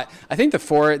are hot. I think the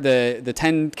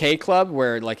 10K club,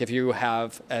 where like if you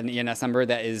have an ENS number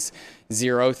that is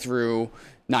 0 through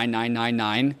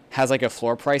 9999, has like a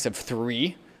floor price of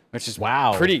 3, which is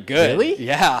pretty good. Really?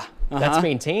 Yeah. That's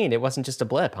maintained. It wasn't just a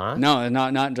blip, huh? No,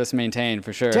 not just maintained,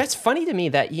 for sure. That's funny to me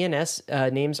that ENS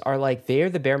names are like, they're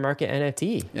the bear market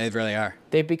NFT. Yeah, they really are.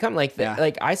 They've become like,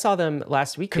 like I saw them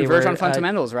last week. Converge on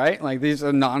fundamentals, right? Like these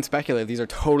are non-speculative. These are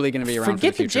totally going to be around for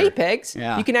the future. Forget the JPEGs.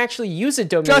 Yeah. You can actually use a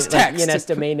domain, just text. ENS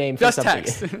domain name for just something.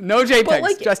 Text. No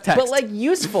JPEGs, just text. But like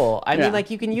useful. I mean, like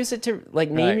you can use it to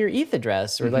like name your ETH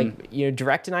address or like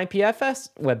direct an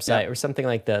IPFS website or something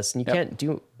like this. And you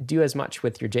can't do as much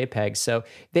with your JPEGs. So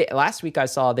last week I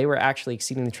saw they were actually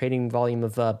exceeding the trading volume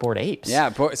of Bored Apes. Yeah,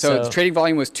 so the trading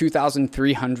volume was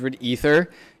 2,300 Ether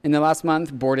in the last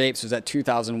month. Bored Apes was at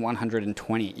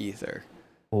 2,120 Ether.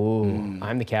 Oh,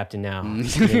 I'm the captain now.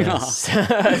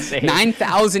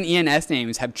 9,000 ENS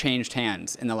names have changed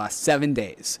hands in the last 7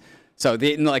 days. So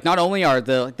not only are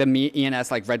the ENS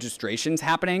like registrations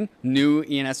happening, new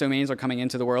ENS domains are coming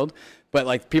into the world, but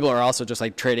like people are also just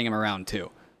like trading them around too.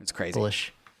 It's crazy.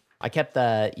 Bullish. I kept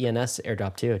the ENS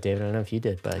airdrop too, David. I don't know if you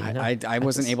did, but I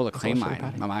wasn't able to claim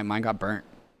mine. Mine got burnt.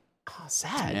 Oh,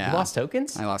 sad. Yeah. You lost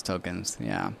tokens? I lost tokens.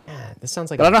 Yeah. This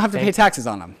sounds like. But I don't have to pay taxes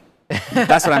on them.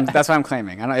 That's what I'm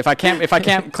claiming. If I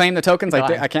can't claim the tokens,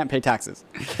 I can't pay taxes.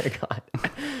 God.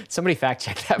 Somebody fact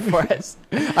check that for us.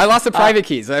 I lost the private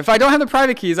keys. If I don't have the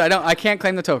private keys, I can't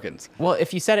claim the tokens. Well,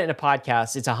 if you said it in a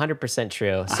podcast, it's 100%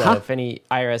 true. So if any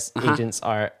IRS agents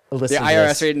are listening, the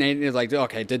IRS agent is like,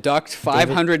 okay, deduct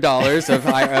 $500 of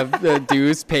the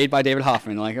dues paid by David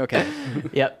Hoffman. Like, okay.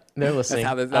 Yep, they're listening.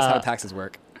 That's how taxes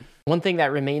work. One thing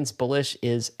that remains bullish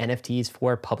is NFTs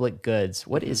for public goods.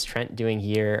 What is Trent doing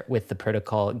here with the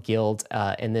Protocol Guild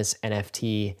and this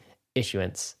NFT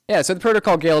issuance? Yeah, so the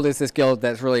Protocol Guild is this guild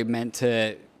that's really meant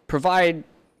to provide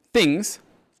things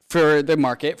for the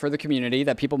market, for the community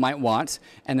that people might want,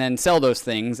 and then sell those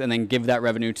things and then give that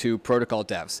revenue to protocol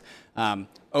devs.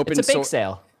 It's a bake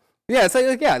sale. Yeah, it's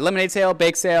like lemonade sale,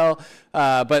 bake sale,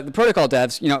 but the protocol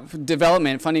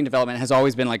devs, funding development has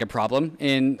always been like a problem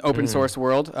in open source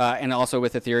world and also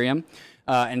with Ethereum.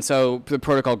 And so the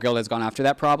Protocol Guild has gone after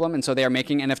that problem. And so they are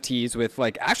making NFTs with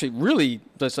like actually really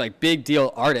just like big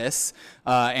deal artists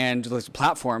and just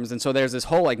platforms. And so there's this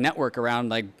whole like network around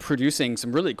like producing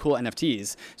some really cool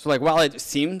NFTs. So like while it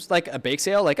seems like a bake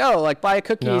sale, like, oh, like buy a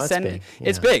cookie, No, it's send big.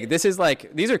 it's Yeah. big. This is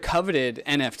like, these are coveted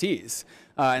NFTs.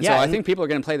 And so I think people are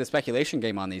going to play the speculation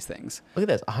game on these things. Look at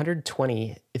this,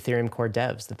 120 Ethereum core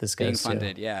devs that this Being goes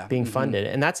funded, to. yeah. Being funded.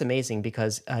 And that's amazing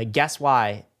because guess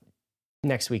why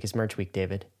next week is merch week,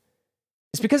 David?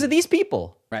 It's because of these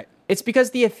people. Right. It's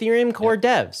because the Ethereum core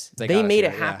devs, They they got us made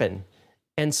here, it yeah. happen.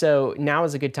 And so now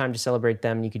is a good time to celebrate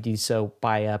them. You could do so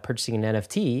by purchasing an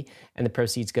NFT, and the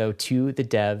proceeds go to the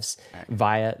devs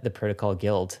via the Protocol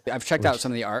Guild. I've checked out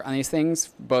some of the art on these things,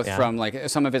 both Yeah. from like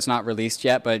some of it's not released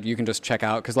yet, but you can just check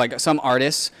out because like some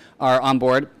artists are on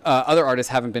board, other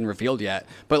artists haven't been revealed yet.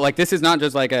 But like this is not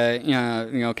just like a you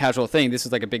know casual thing. This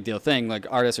is like a big deal thing. Like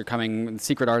artists are coming,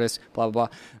 secret artists, blah blah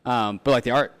blah. But like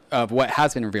the art of what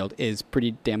has been revealed is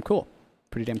pretty damn cool.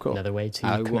 Pretty damn cool. Another way to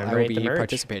I will commemorate be the merch.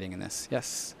 participating in this.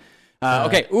 Yes.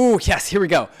 Okay. Ooh, yes. Here we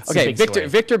go. a Okay. big Victor story.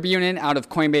 Victor Bunin out of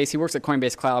Coinbase. He works at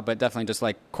Coinbase Cloud, but definitely just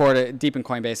like core deep in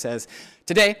Coinbase says,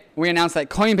 today we announced that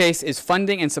Coinbase is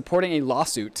funding and supporting a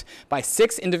lawsuit by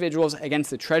 6 individuals against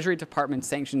the Treasury Department's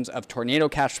sanctions of Tornado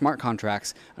Cash smart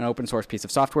contracts, an open source piece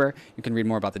of software. You can read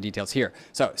more about the details here.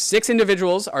 So 6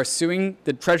 individuals are suing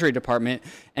the Treasury Department,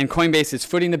 and Coinbase is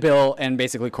footing the bill and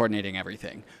basically coordinating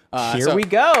everything. Here So we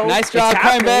go. Nice It's job,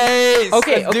 happening. Coinbase.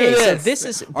 Okay, Let's do okay, so this. this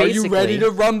is Are you ready to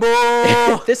basically-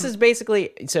 rumble? This is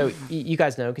basically, so you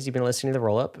guys know because you've been listening to the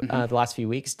Rollup Mm-hmm. the last few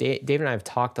weeks, Dave and I have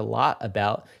talked a lot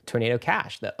about Tornado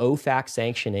Cash, the OFAC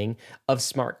sanctioning of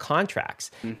smart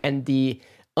contracts, Mm. and the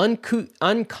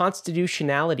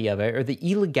unconstitutionality of it or the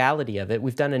illegality of it.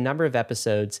 We've done a number of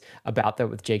episodes about that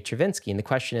with Jake Travinsky. And the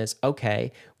question is,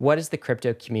 okay, what is the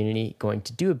crypto community going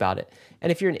to do about it?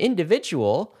 And if you're an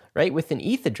individual, right, with an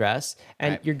ETH address,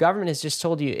 and Right. your government has just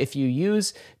told you if you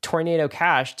use Tornado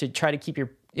Cash to try to keep your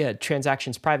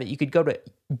transactions private, you could go to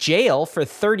jail for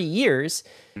 30 years.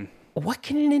 What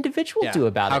can an individual Yeah. do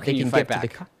about How it? can you fight give to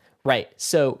back? right.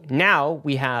 So now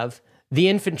we have the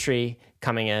infantry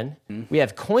coming in. We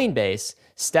have Coinbase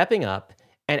stepping up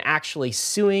and actually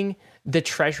suing the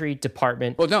Treasury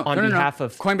Department on behalf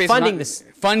of Coinbase funding is this.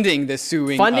 not funding the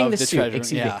suing Funding of the the suit, Treasury.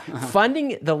 excuse Yeah. me,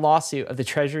 funding the lawsuit of the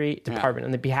Treasury Department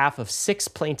on the behalf of 6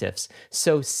 plaintiffs.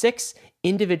 So 6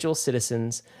 individual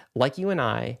citizens like you and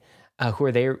I,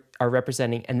 who they are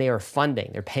representing, and they are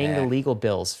funding. They're paying the legal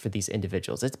bills for these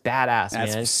individuals. It's badass,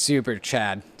 That's man. super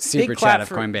Chad. Big Super clap Chad of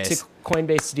Coinbase. to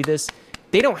Coinbase to do this.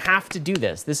 They don't have to do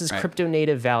this. This is crypto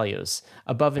native values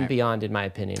above and beyond, in my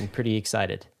opinion. Pretty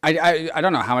excited. I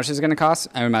don't know how much it's going to cost.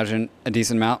 I would imagine a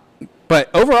decent amount. But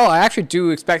overall, I actually do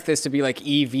expect this to be like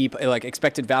EV, like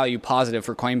expected value positive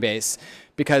for Coinbase,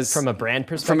 because From a brand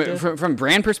perspective? from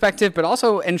brand perspective, but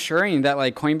also ensuring that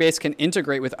like Coinbase can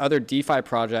integrate with other DeFi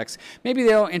projects. Maybe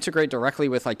they don't integrate directly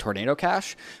with like Tornado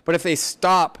Cash, but if they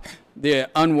stop the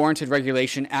unwarranted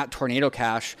regulation at Tornado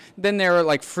Cash, then they're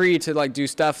like free to like do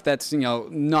stuff that's, you know,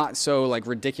 not so like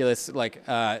ridiculous, like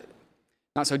not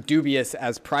so dubious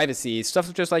as privacy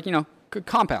stuff, just like, you know,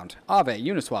 Compound, Aave,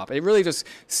 Uniswap. It really just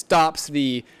stops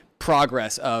the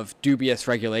progress of dubious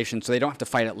regulation, so they don't have to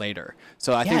fight it later.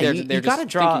 So I think they're you just got to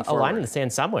draw thinking a line in forward. the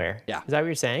sand somewhere. Yeah. Is that what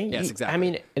you're saying? Yes, exactly. I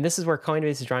mean, and this is where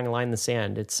Coinbase is drawing a line in the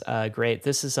sand. It's great.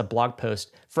 This is a blog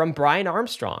post from Brian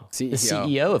Armstrong, the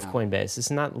CEO of Coinbase. This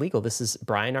is not legal. This is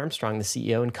Brian Armstrong, the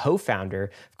CEO and co-founder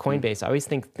of Coinbase. I always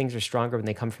think things are stronger when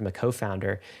they come from a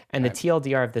co-founder. And the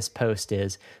TLDR of this post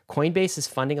is Coinbase is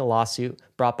funding a lawsuit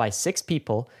brought by 6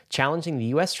 people challenging the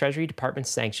U.S. Treasury Department's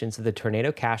sanctions of the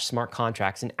Tornado Cash smart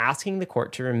contracts and asking the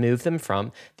court to remove them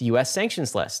from the U.S.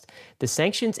 sanctions list. The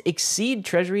sanctions exceed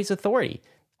Treasury's authority,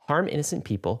 harm innocent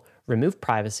people, remove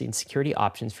privacy and security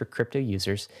options for crypto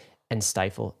users, and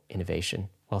stifle innovation.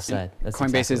 Well said. That's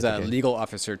Coinbase's exactly what they're doing. legal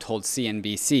officer told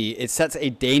CNBC, it sets a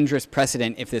dangerous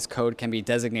precedent if this code can be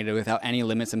designated without any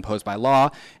limits imposed by law.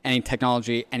 Any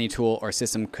technology, any tool or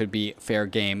system could be fair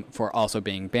game for also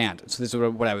being banned. So this is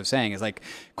what I was saying is like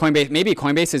maybe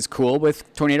Coinbase is cool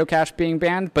with Tornado Cash being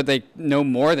banned, but they know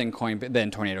more than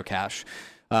Tornado Cash.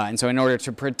 And so in order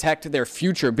to protect their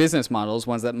future business models,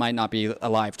 ones that might not be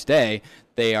alive today,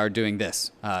 they are doing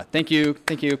this. Thank you,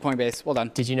 Coinbase. Well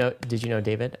done. Did you know,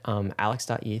 David?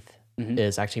 Alex.eth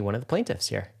is actually one of the plaintiffs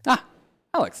here.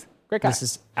 Alex, great guy. This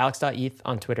is Alex.eth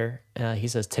on Twitter. He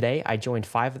says, today I joined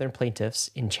 5 other plaintiffs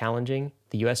in challenging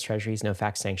the U.S. Treasury's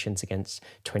no-fact sanctions against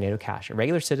Tornado Cash, a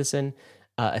regular citizen,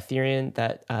 Ethereum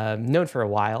that known for a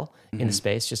while in the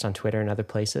space, just on Twitter and other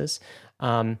places.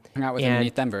 Hang out with him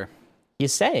in Denver.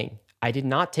 He's saying, I did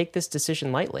not take this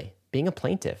decision lightly. being a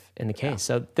plaintiff in the case.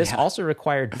 So this also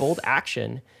required bold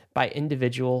action by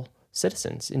individual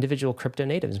citizens, individual crypto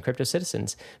natives and crypto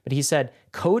citizens. But he said,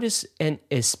 code is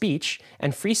speech,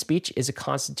 and free speech is a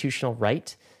constitutional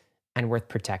right and worth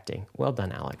protecting. Well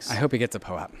done, Alex. I hope he gets a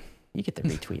POAP. You get the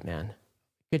retweet, man.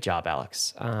 Good job,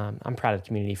 Alex. I'm proud of the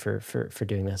community for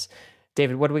doing this.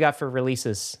 David, what do we got for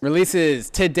releases?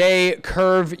 Today,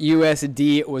 Curve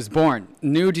USD was born.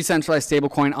 New decentralized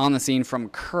stablecoin on the scene from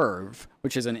Curve,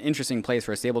 which is an interesting place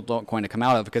for a stablecoin to come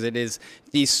out of because it is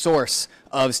the source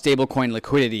of stablecoin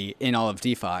liquidity in all of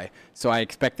DeFi. So I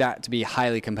expect that to be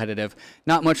highly competitive.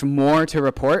 Not much more to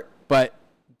report, but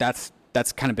that's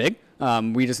kind of big.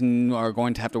 We just are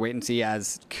going to have to wait and see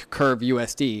as Curve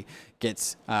USD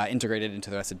gets integrated into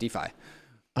the rest of DeFi.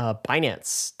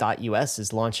 Binance.us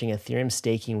is launching Ethereum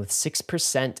staking with 6%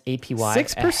 APY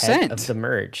 6%? ahead of the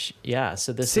merge. Yeah,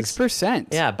 so this 6%.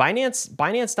 Yeah,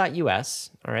 Binance.us.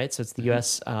 All right, so it's the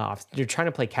US. They're trying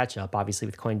to play catch up, obviously,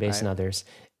 with Coinbase and others,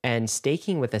 and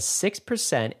staking with a 6%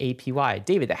 APY.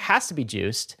 David, that has to be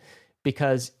juiced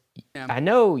because I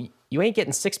know you ain't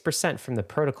getting 6% from the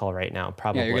protocol right now,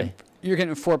 probably. Yeah, you're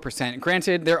getting 4%.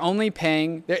 Granted, they're only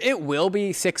paying, it will be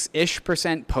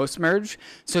 6-ish% post-merge,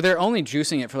 so they're only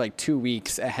juicing it for like 2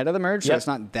 weeks ahead of the merge, so it's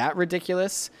not that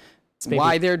ridiculous.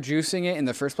 Why they're juicing it in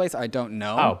the first place, I don't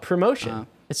know. Oh, promotion.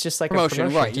 It's just like promotion, a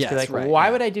promotion. right? Just Yes, be like, right. why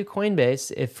would I do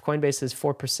Coinbase if Coinbase is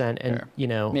 4% and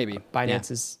Maybe. Binance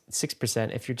is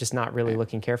 6%? If you're just not really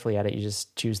looking carefully at it, you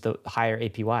just choose the higher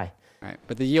APY. Right,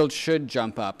 but the yield should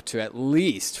jump up to at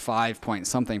least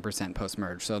 5-point-something%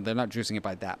 post-merge, so they're not juicing it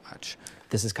by that much.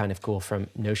 This is kind of cool from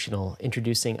Notional,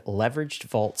 introducing leveraged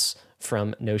vaults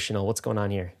from Notional. What's going on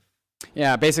here?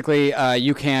 Yeah, basically,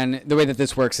 the way that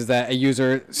this works is that a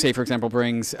user, say for example,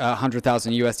 brings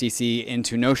 100,000 USDC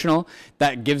into Notional.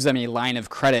 That gives them a line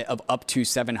of credit of up to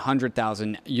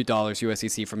 $700,000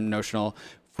 USDC from Notional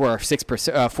for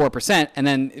 4%, and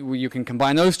then you can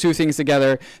combine those two things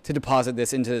together to deposit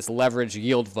this into this leverage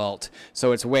yield vault.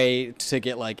 So it's a way to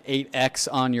get like 8x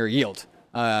on your yield.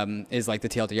 Is like the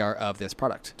TLDR of this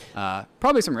product.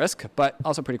 Probably some risk, but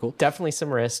also pretty cool. Definitely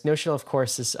some risk. Notional, of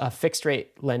course, is fixed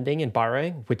rate lending and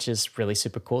borrowing, which is really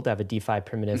super cool to have a DeFi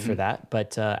primitive for that.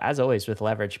 But as always with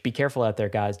leverage, be careful out there,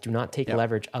 guys. Do not take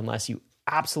leverage unless you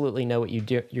absolutely know what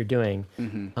you're doing.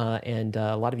 And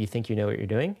a lot of you think you know what you're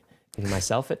doing. Even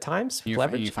myself at times. You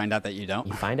find out that you don't.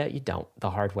 You find out you don't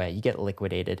the hard way. You get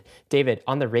liquidated. David,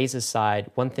 on the raises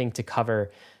side, one thing to cover.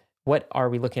 What are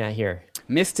we looking at here?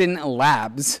 Mistin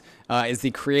Labs is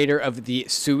the creator of the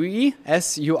SUI,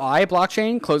 S-U-I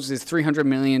blockchain, closes his $300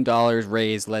 million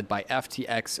raise led by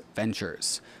FTX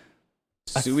Ventures.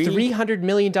 SUI? A $300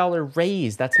 million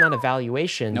raise. That's not a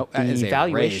valuation. Nope, that is a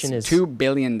valuation raise. is $2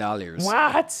 billion.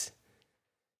 What?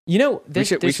 You know, we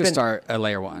should start a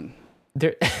layer one.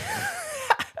 There,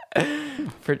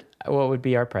 for what would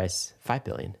be our price? $5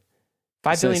 billion.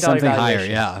 $5 billion something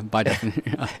valuation. higher, yeah, by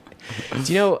definition.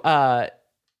 Do you know?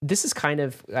 This is kind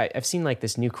of I've seen like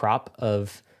this new crop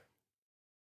of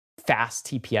fast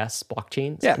TPS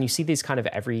blockchains. Yeah. And you see these kind of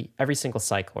every single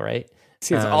cycle, right?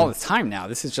 See, it's all the time now.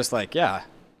 This is just like,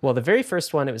 Well, the very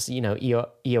first one, it was,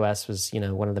 EOS was,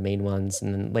 one of the main ones.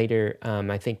 And then later,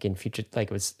 I think in future,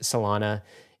 like it was Solana.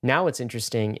 Now what's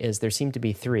interesting is there seem to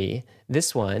be three.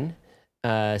 This one,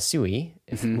 SUI,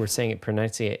 if we're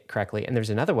pronouncing it correctly. And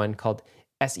there's another one called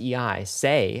SEI,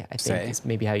 Say, I think is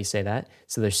maybe how you say that.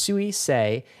 So there's SUI,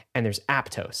 Say, and there's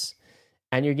Aptos.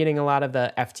 And you're getting a lot of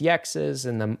the FTXs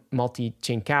and the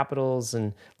multi-chain capitals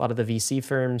and a lot of the VC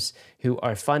firms who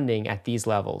are funding at these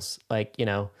levels, like,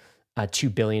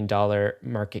 $2 billion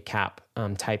market cap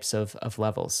types of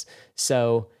levels.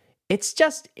 So it's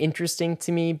just interesting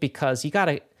to me because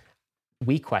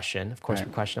we question, of course,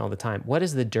 we question all the time, what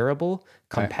is the durable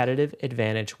competitive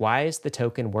advantage? Why is the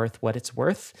token worth what it's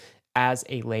worth as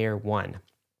a layer one?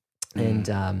 And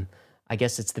I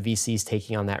guess it's the VCs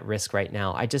taking on that risk right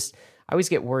now. I always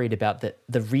get worried about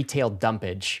the retail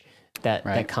dumpage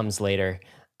that comes later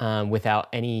without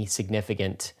any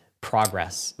significant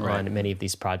progress on many of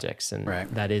these projects. And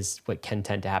that is what can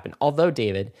tend to happen. Although,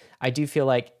 David, I do feel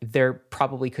like there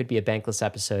probably could be a Bankless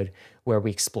episode where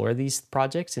we explore these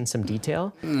projects in some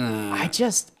detail.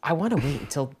 I want to wait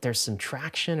until there's some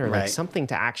traction or like something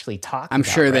to actually talk about. I'm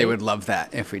sure they would love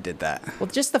that if we did that. Well,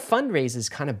 just the fundraise is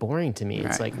kind of boring to me.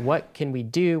 It's like, what can we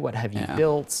do? What have you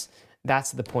built?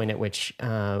 That's the point at which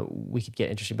we could get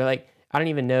interested. But like, I don't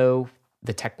even know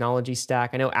the technology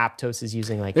stack. I know Aptos is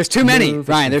using like... There's too many,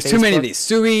 Ryan. There's too many of these.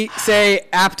 SUI, Say,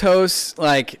 Aptos,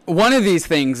 like one of these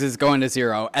things is going to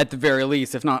zero at the very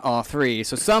least, if not all three.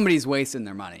 So somebody's wasting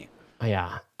their money. Oh,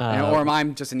 yeah. Or am I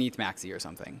just an ETH maxi or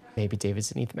something? Maybe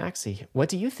David's an ETH maxi. What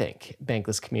do you think,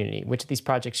 Bankless community? Which of these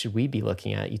projects should we be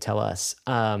looking at? You tell us.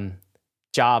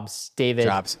 Jobs, David.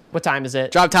 Jobs. What time is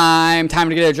it? Job time. Time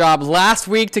to get a job. Last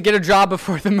week to get a job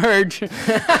before the merge.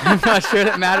 I'm not sure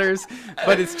that matters,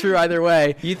 but it's true either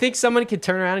way. You think someone could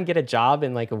turn around and get a job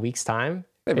in like a week's time?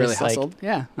 They really hustled.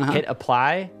 Yeah. Hit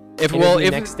apply.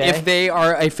 If they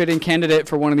are a fitting candidate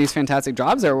for one of these fantastic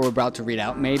jobs that we're about to read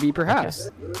out, maybe perhaps.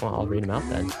 Okay. Well, I'll read them out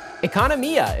then.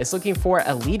 Economia is looking for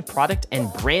a lead product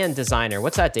and brand designer.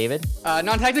 What's that, David?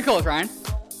 Non-technical, Ryan.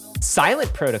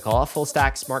 Silent Protocol, full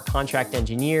stack smart contract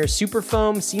engineer.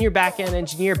 Superfoam, senior backend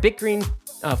engineer. Bitgreen,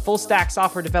 full stack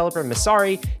software developer.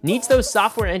 Masari needs those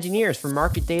software engineers for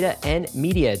market data and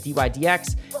media.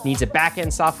 DYDX needs a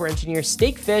backend software engineer.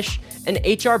 Stakefish, an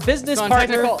HR business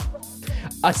partner.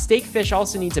 A Stakefish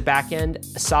also needs a backend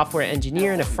software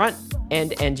engineer and a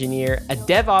front-end engineer, a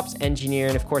DevOps engineer,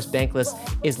 and of course, Bankless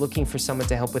is looking for someone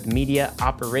to help with media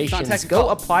operations. Go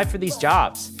apply for these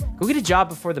jobs. Go get a job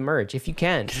before the merge if you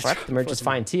can. But the merge is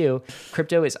fine too.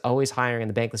 Crypto is always hiring on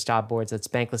the Bankless job boards. That's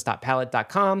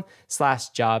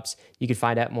bankless.pallet.com/jobs. You can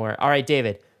find out more. All right,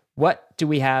 David. What do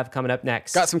we have coming up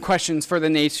next? Got some questions for the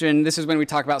nation. This is when we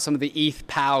talk about some of the ETH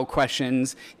POW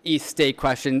questions, ETH stake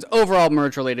questions, overall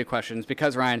merge-related questions,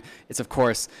 because, Ryan, it's, of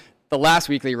course, the last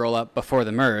weekly roll-up before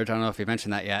the merge. I don't know if you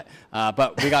mentioned that yet,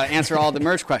 but we got to answer all the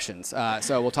merge questions.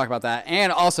 So we'll talk about that.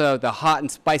 And also the hot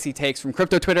and spicy takes from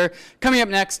Crypto Twitter coming up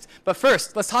next. But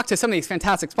first, let's talk to some of these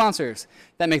fantastic sponsors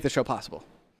that make the show possible.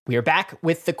 We are back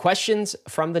with the questions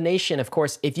from the nation. Of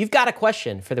course, if you've got a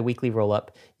question for the weekly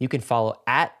roll-up, you can follow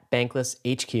at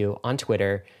BanklessHQ on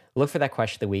Twitter. Look for that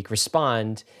question of the week,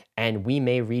 respond, and we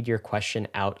may read your question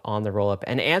out on the roll-up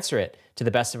and answer it to the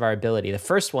best of our ability. The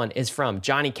first one is from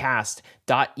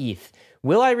JohnnyCast.eth.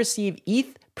 Will I receive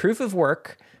ETH proof of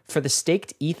work for the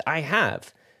staked ETH I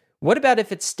have? What about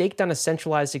if it's staked on a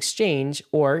centralized exchange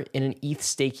or in an ETH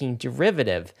staking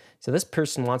derivative? So this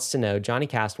person wants to know, Johnny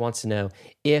Cast wants to know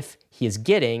if he is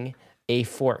getting a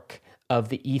fork of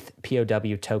the ETH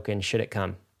POW token should it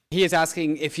come. He is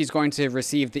asking if he's going to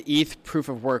receive the ETH proof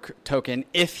of work token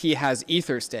if he has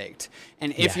Ether staked.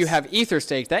 And if you have Ether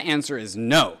staked, that answer is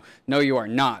no. No, you are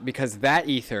not, because that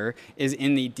Ether is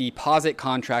in the deposit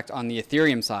contract on the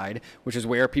Ethereum side, which is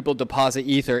where people deposit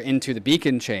Ether into the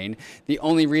beacon chain. The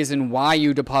only reason why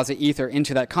you deposit Ether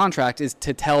into that contract is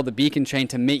to tell the beacon chain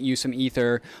to mint you some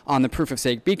Ether on the proof of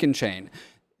stake beacon chain.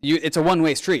 It's a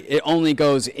one-way street. It only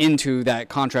goes into that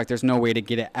contract. There's no way to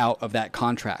get it out of that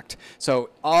contract. So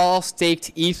all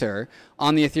staked Ether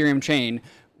on the Ethereum chain,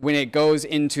 when it goes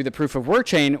into the proof of work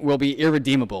chain, will be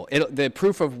irredeemable. The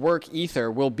proof of work Ether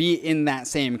will be in that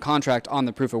same contract on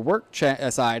the proof of work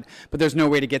side, but there's no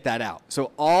way to get that out.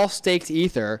 So all staked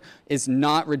Ether is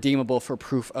not redeemable for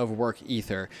proof of work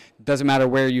Ether. Doesn't matter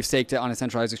where you staked it on a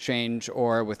centralized exchange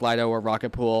or with Lido or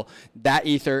Rocket Pool, that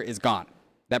Ether is gone.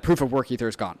 That proof of work Ether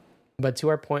is gone. But to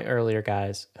our point earlier,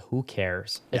 guys, who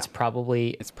cares? Yeah. It's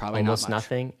probably almost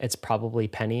nothing. It's probably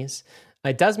pennies.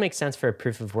 It does make sense for a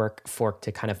proof of work fork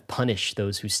to kind of punish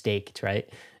those who staked, right?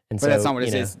 And but that's not what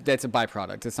it is. That's a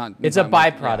byproduct. It's not. It's a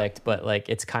byproduct, but like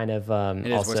it's kind of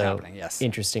also what's happening. Yes.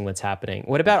 Interesting what's happening.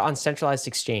 What about on centralized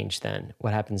exchange then?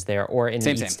 What happens there, or in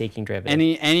the staking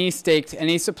derivative?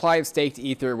 Any supply of staked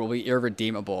Ether will be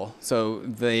irredeemable. So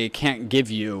they can't give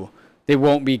you. They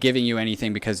won't be giving you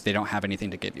anything because they don't have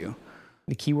anything to give you.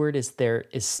 The keyword is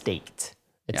staked.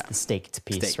 It's the staked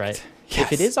piece, staked. Right? Yes.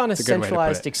 If it is on a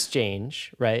centralized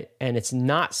exchange, right, and it's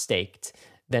not staked,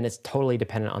 then it's totally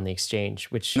dependent on the exchange,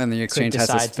 which and then the exchange has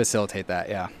to facilitate that.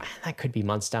 Yeah, that could be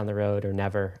months down the road or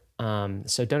never.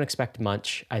 So don't expect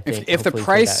much. I think if the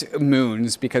price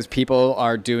moons because people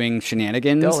are doing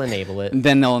shenanigans, they'll enable it.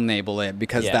 Then they'll enable it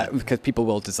because people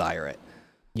will desire it.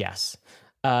 Yes.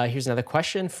 Here's another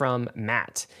question from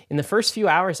Matt. In the first few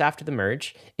hours after the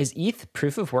merge, is ETH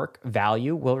proof of work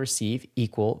value will receive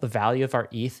equal the value of our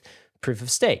ETH proof of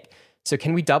stake? So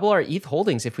can we double our ETH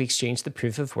holdings if we exchange the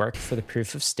proof of work for the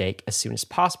proof of stake as soon as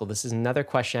possible? This is another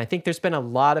question. I think there's been a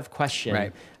lot of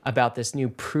question about this new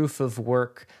proof of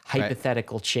work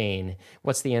hypothetical chain.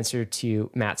 What's the answer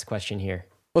to Matt's question here?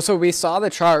 Well, so we saw the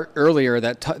chart earlier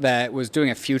that was doing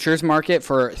a futures market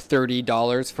for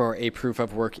 $30 for a proof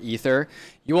of work Ether.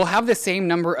 You will have the same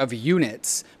number of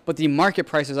units, but the market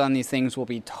prices on these things will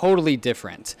be totally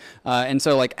different. And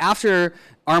so like after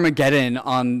Armageddon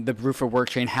on the proof of work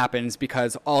chain happens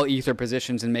because all Ether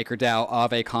positions in MakerDAO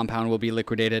Aave compound will be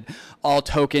liquidated. All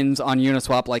tokens on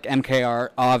Uniswap like MKR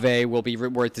Aave will be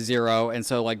worth 0. And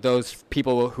so like those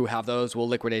people who have those will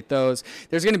liquidate those.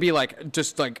 There's going to be like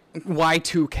just like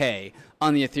Y2K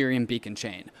on the Ethereum beacon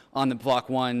chain, on the block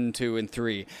 1, 2, and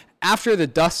 3. After the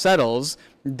dust settles,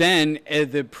 then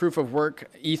the proof of work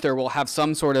ether will have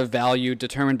some sort of value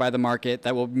determined by the market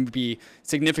that will be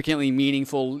significantly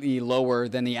meaningfully lower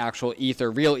than the actual ether,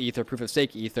 real ether, proof of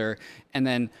stake ether. And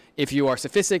then if you are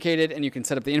sophisticated and you can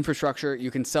set up the infrastructure,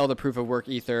 you can sell the proof of work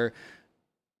ether.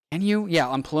 Can you? Yeah,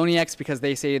 on Poloniex, because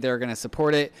they say they're going to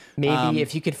support it. Maybe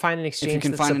if you could find an exchange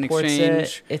that supports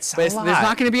it, it's but a lot. There's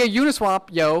not going to be a Uniswap,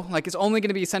 yo. Like, it's only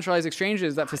going to be centralized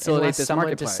exchanges that facilitate Unless this someone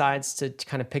marketplace. decides to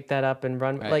kind of pick that up and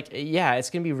run. Right. Like, yeah, it's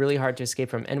going to be really hard to escape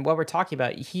from. And what we're talking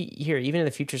about here, even in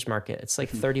the futures market, it's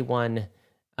like $31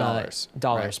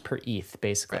 Right. per ETH,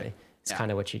 basically. Right. It's Yeah.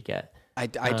 kind of what you'd get. I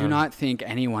do not think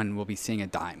anyone will be seeing a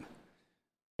dime.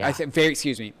 Yeah.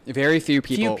 Very few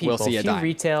people will see a few dime.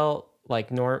 retail, like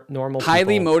normal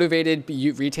Highly people. motivated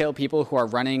retail people who are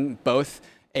running both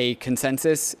a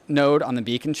consensus node on the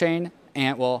beacon chain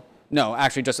and, well, no,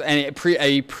 actually just a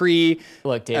pre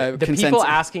Look, Dave, the consensus. people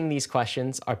asking these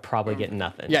questions are probably getting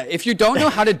nothing. Yeah, if you don't know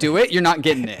how to do it, you're not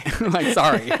getting it. Like,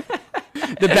 sorry.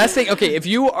 The best thing, okay, if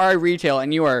you are retail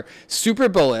and you are super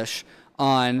bullish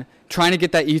on trying to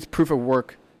get that ETH proof of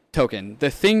work token, the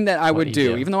thing that I would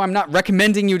do, even though I'm not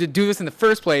recommending you to do this in the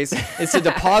first place, is to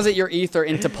deposit your ether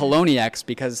into Poloniex,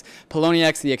 because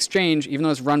Poloniex, the exchange, even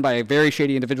though it's run by a very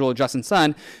shady individual, Justin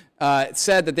Sun,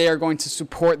 said that they are going to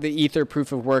support the ether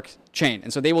proof of work chain.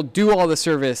 And so they will do all the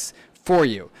service for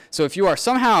you. So if you are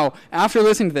somehow, after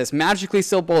listening to this, magically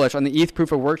still bullish on the ETH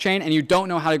proof of work chain and you don't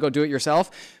know how to go do it yourself,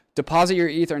 deposit your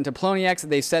ether into Poloniex.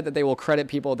 They said that they will credit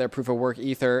people their proof of work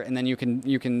ether, and then you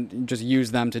can just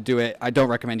use them to do it. I don't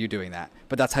recommend you doing that,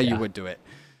 but that's how you would do it.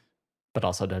 But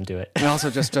also don't do it. And also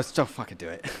just don't fucking do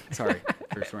it. Sorry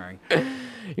for swearing.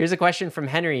 Here's a question from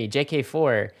Henry,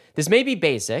 JK4. This may be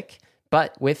basic,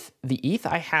 but with the ETH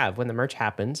I have when the merge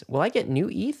happens, will I get new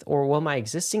ETH or will my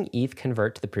existing ETH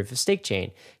convert to the proof of stake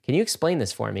chain? Can you explain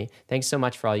this for me? Thanks so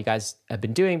much for all you guys have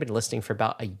been listening for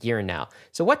about a year now.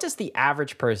 So what does the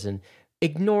average person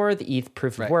ignore the ETH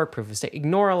proof of work, proof of stake,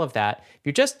 ignore all of that. If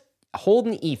you're just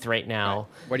holding ETH right now,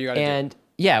 what do you got to do?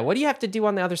 Yeah, what do you have to do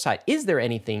on the other side? Is there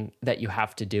anything that you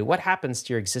have to do? What happens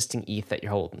to your existing ETH that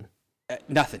you're holding?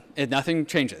 Nothing. Nothing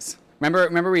changes.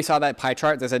 Remember we saw that pie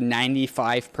chart that said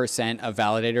 95% of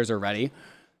validators are ready?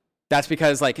 That's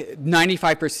because like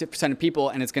 95% of people,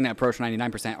 and it's going to approach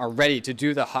 99%, are ready to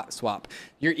do the hot swap.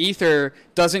 Your ether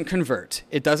doesn't convert.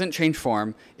 It doesn't change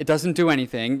form. It doesn't do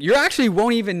anything. You actually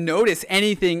won't even notice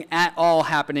anything at all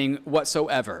happening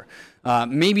whatsoever.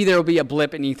 Maybe there will be a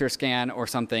blip in Etherscan or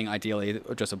something, ideally,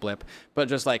 or just a blip. But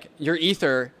just like your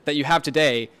ether that you have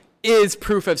today is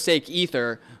proof of stake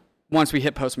ether once we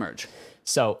hit post-merge.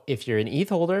 So if you're an ETH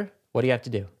holder, what do you have to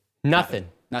do? Nothing.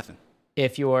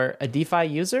 If you're a DeFi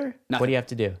user, what do you have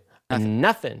to do?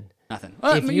 Nothing.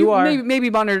 Well, if you are maybe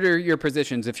monitor your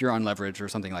positions if you're on leverage or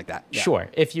something like that. Yeah. Sure.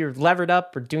 If you're levered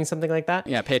up or doing something like that.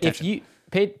 Yeah, pay attention.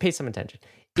 If you pay some attention.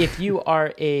 If you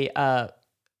are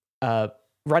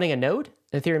running a node,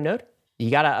 an Ethereum node,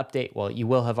 you got to update. Well, you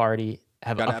will have already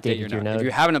updated your node. If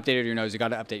you haven't updated your nodes, you got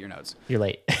to update your nodes. You're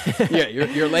late. Yeah,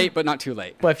 you're late, but not too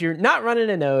late. But if you're not running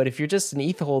a node, if you're just an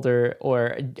ETH holder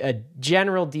or a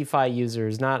general DeFi user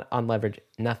who's not on leverage,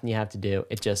 nothing you have to do.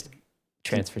 It just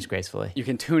transfers gracefully. You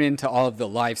can tune into all of the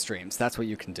live streams. That's what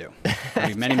you can do. There'll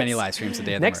be many live streams a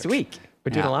day of the Next merge. week,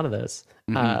 we're doing a lot of those.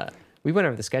 We went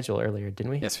over the schedule earlier,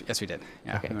 didn't we? Yes, we did.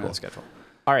 Yeah, Okay, we went cool. on the schedule.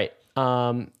 All right.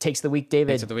 Takes of the week,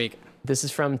 David. Takes of the week. This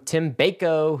is from Tim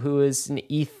Bako, who is an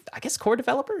ETH, I guess, core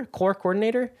developer, core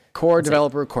coordinator. Core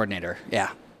developer coordinator.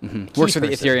 Yeah. Works for the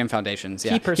person. Ethereum foundations.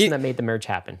 Yeah. Key person that made the merge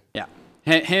happen. Yeah.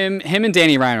 Him and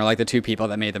Danny Ryan are like the two people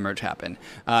that made the merge happen.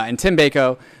 And Tim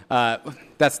Bako,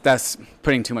 that's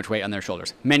putting too much weight on their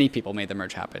shoulders. Many people made the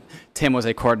merge happen. Tim was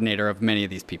a coordinator of many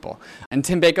of these people. And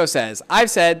Tim Bako says,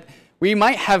 I've said we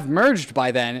might have merged by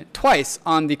then twice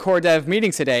on the core dev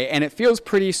meetings today, and it feels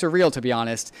pretty surreal, to be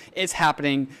honest. It's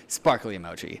happening. Sparkly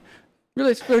emoji.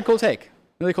 Really cool take.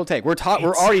 Really cool take. We're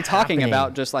already talking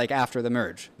about just like after the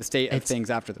merge, the state of things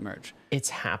after the merge.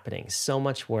 It's happening. So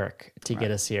much work to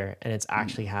get us here, and it's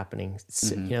actually happening.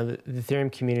 You know, the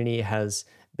Ethereum community has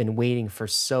been waiting for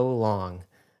so long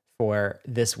for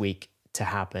this week to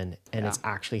happen, and it's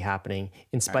actually happening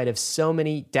in spite of so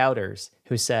many doubters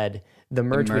who said the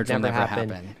merge would never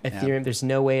happen. Ethereum, there's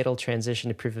no way it'll transition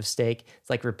to proof of stake. It's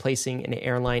like replacing an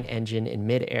airline engine in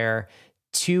midair.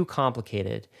 Too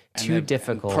complicated, too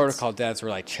difficult. Protocol devs were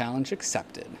like, challenge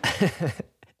accepted.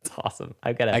 It's awesome.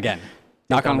 I've got to again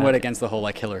knock on wood against the whole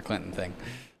like Hillary Clinton thing.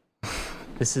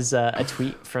 This is a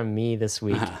tweet from me this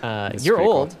week. You're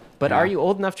old, but are you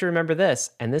old enough to remember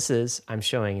this? And this is, I'm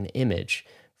showing an image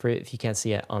for if you can't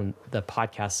see it on the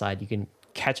podcast side, you can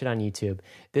catch it on YouTube.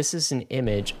 This is an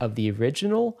image of the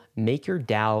original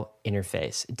MakerDAO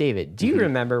interface. David, do you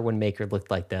remember when Maker looked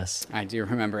like this? I do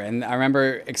remember. And I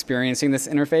remember experiencing this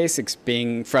interface,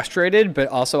 being frustrated, but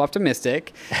also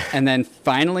optimistic. And then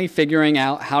finally figuring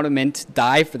out how to mint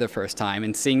DAI for the first time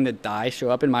and seeing the DAI show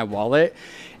up in my wallet.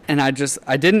 And I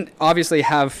didn't obviously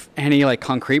have any like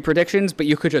concrete predictions, but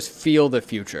you could just feel the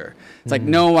future. It's like,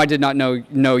 no, I did not know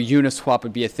Uniswap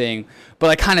would be a thing, but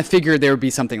I kind of figured there would be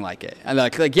something like it. And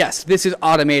like, yes, this is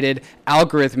automated,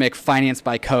 algorithmic, financed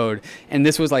by code. And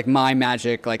this was like my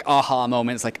magic, like aha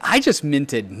moment. It's like, I just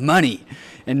minted money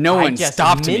and no one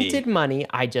stopped me. I just minted money.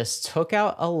 I just took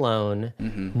out a loan,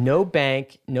 no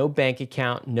bank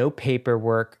account, no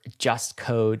paperwork, just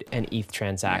code and ETH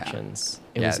transactions.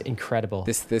 It was incredible.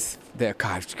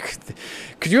 God,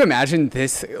 could you imagine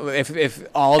this if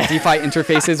all DeFi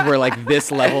interfaces were like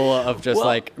this level of just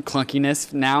like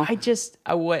clunkiness now?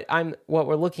 What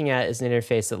we're looking at is an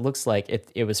interface that looks like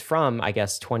it was from, I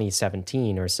guess,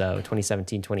 2017 or so,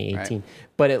 2017, 2018, right.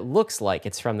 But it looks like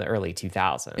it's from the early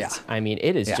 2000s. Yeah. I mean,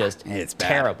 it is it's bad.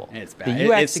 terrible. It's bad.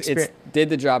 The UX it did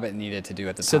the job it needed to do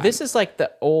at the time. So this is like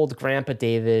the old Grandpa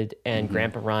David and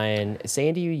Grandpa Ryan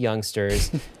saying to you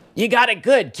youngsters, you got it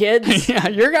good, kids. Yeah,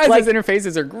 your guys'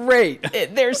 interfaces are great.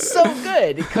 They're so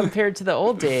good compared to the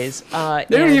old days. They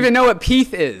don't even know what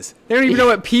PETH is. They don't even know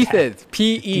what PETH is.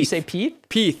 P-E-T-H. Did you say PETH?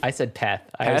 PETH. I said PETH.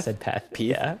 I said PETH. PETH?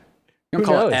 Yeah. You don't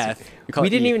call it ETH. We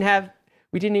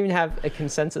didn't even have a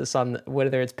consensus on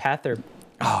whether it's PETH or.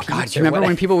 Oh God! Do you remember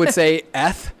when people would say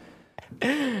ETH?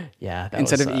 Yeah.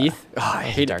 Instead of ETH. Oh, I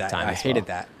hated that. I hated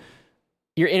that.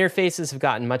 Your interfaces have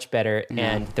gotten much better,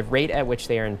 and the rate at which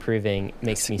they are improving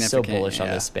makes me so bullish on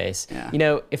this space. Yeah. You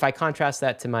know, if I contrast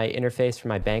that to my interface for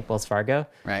my bank, Wells Fargo,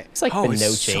 right? It's like been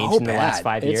no change in the last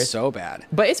 5 years. It's so bad.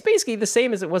 But it's basically the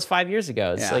same as it was 5 years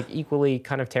ago. It's like equally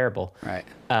kind of terrible. Right.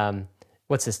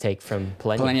 What's this take from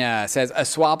Polenia? Polenia says, a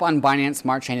swap on Binance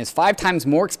Smart Chain is 5 times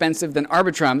more expensive than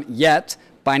Arbitrum, yet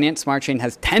Binance Smart Chain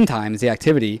has 10 times the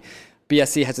activity.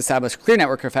 BSC has established clear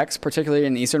network effects, particularly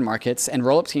in Eastern markets, and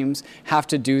roll-up teams have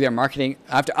to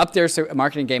up their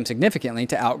marketing game significantly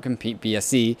to outcompete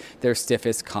BSC, their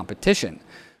stiffest competition.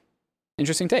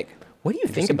 Interesting take. What do you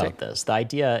think about this? The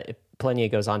idea, Polenia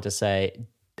goes on to say,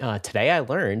 today I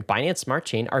learned Binance Smart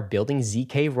Chain are building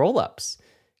ZK rollups.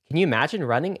 Can you imagine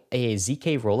running a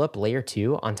ZK rollup layer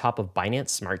 2 on top of Binance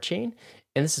Smart Chain?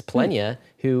 And this is Polenia,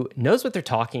 who knows what they're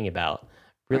talking about.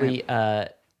 Really,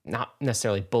 not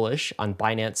necessarily bullish on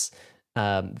Binance,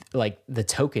 like the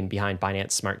token behind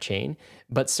Binance Smart Chain,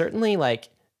 but certainly like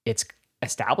it's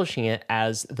establishing it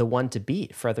as the one to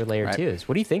beat for other layer 2s.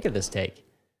 What do you think of this take?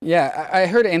 Yeah, I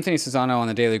heard Anthony Susano on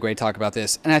the Daily Grade talk about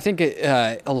this, and I think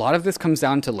a lot of this comes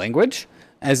down to language,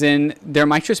 as in there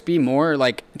might just be more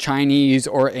like Chinese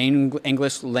or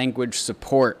English language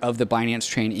support of the Binance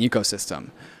Chain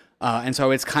ecosystem. And so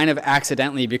it's kind of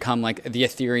accidentally become like the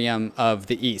Ethereum of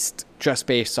the East, just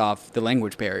based off the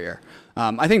language barrier.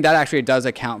 I think that actually does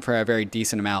account for a very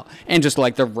decent amount. And just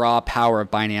like the raw power of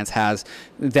Binance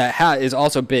is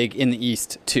also big in the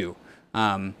East too.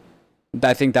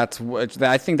 I think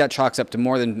that chalks up to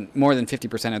more than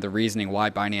 50% of the reasoning why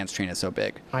Binance Chain is so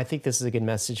big. I think this is a good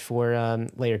message for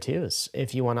layer 2s.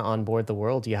 If you want to onboard the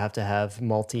world, you have to have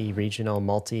multi-regional,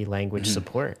 multi-language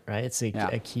support, right? It's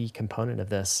a key component of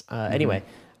this. Anyway,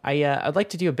 I'd like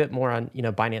to do a bit more on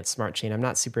Binance Smart Chain. I'm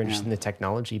not super interested in the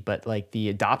technology, but like the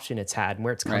adoption it's had and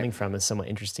where it's coming from is somewhat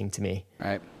interesting to me.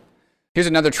 Right. Here's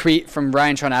another tweet from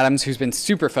Ryan Sean Adams, who's been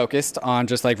super focused on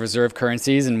just like reserve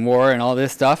currencies and war and all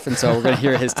this stuff. And so we're going to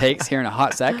hear his takes here in a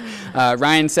hot sec.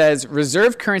 Ryan says,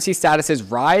 reserve currency statuses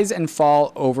rise and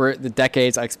fall over the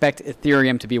decades. I expect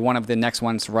Ethereum to be one of the next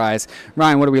ones to rise.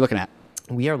 Ryan, what are we looking at?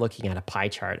 We are looking at a pie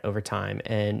chart over time.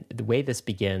 And the way this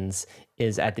begins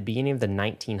is at the beginning of the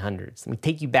 1900s. Let me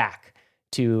take you back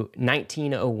to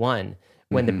 1901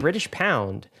 when the British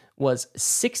pound was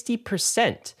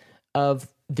 60% of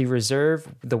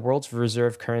the world's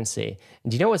reserve currency.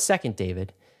 And do you know what's second,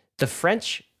 David? The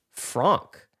French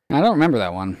franc. I don't remember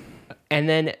that one. And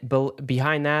then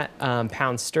behind that,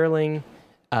 pound sterling.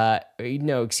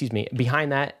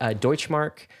 Behind that,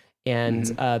 Deutschmark. And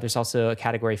there's also a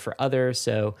category for other.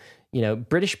 So,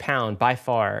 British pound, by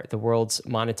far, the world's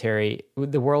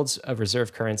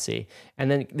reserve currency.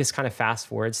 And then this kind of fast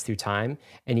forwards through time.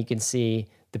 And you can see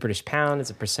the British pound is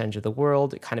a percentage of the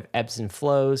world. It kind of ebbs and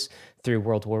flows through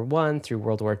World War I, through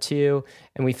World War II.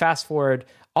 And we fast forward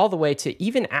all the way to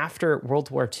even after World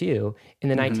War II in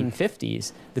the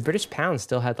 1950s, the British pound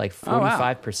still had like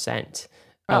 45%.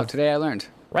 Today I learned.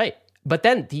 Right. But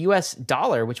then the US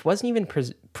dollar, which wasn't even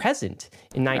present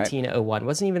in 1901,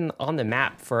 wasn't even on the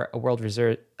map for a world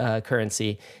reserve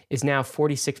currency, is now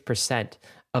 46%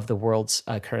 of the world's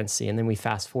currency. And then we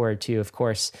fast forward to, of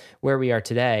course, where we are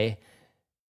today.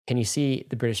 Can you see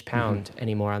the British pound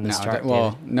anymore on this chart?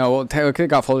 No, it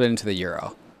got folded into the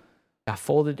euro. Got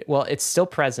folded. Well, it's still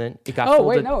present. It got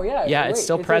folded. It's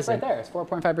still present. It's right there. It's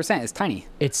 4.5%. It's tiny.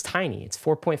 It's tiny. It's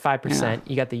 4.5%. Yeah.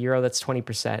 You got the euro that's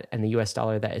 20%, and the US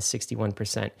dollar that is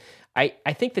 61%. I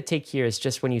think the take here is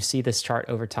just when you see this chart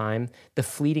over time, the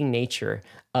fleeting nature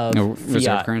of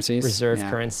reserve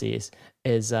currencies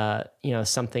is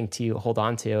something to hold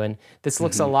on to. And this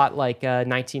looks a lot like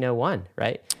 1901,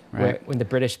 right? When the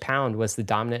British pound was the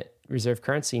dominant reserve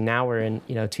currency. Now we're in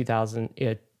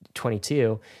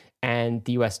 2022. And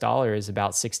the US dollar is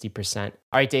about 60%.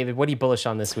 All right, David, what are you bullish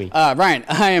on this week? Ryan,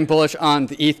 I am bullish on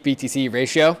the ETH BTC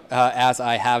ratio, as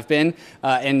I have been.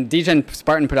 And DGen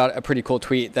Spartan put out a pretty cool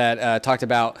tweet that talked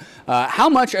about how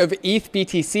much of ETH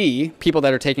BTC, people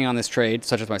that are taking on this trade,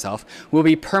 such as myself, will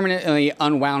be permanently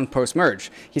unwound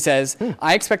post-merge. He says,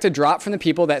 I expect a drop from the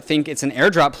people that think it's an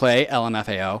airdrop play,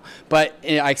 LMFAO, but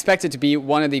I expect it to be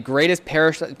one of the greatest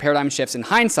paradigm shifts in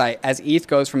hindsight as ETH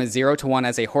goes from a 0 to 1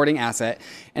 as a hoarding asset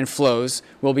and flows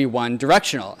will be one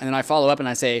directional. And then I follow up and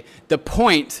I say, the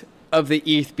point of the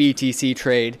ETH BTC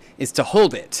trade is to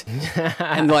hold it.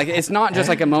 And it's not just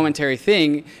like a momentary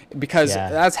thing, because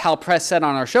that's how Press said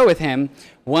on our show with him.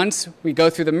 Once we go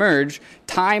through the merge,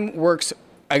 time works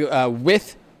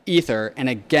with Ether and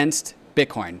against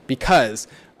Bitcoin, because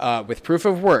with proof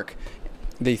of work,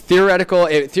 it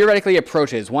theoretically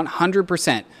approaches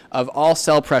 100% of all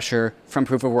sell pressure from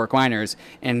proof of work miners.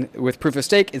 And with proof of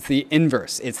stake, it's the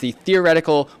inverse. It's the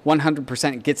theoretical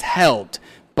 100% gets held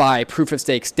by proof of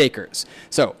stake stakers.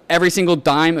 So every single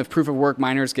dime of proof of work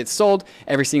miners gets sold.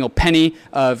 Every single penny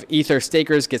of Ether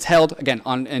stakers gets held. Again,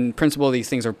 in principle, these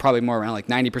things are probably more around like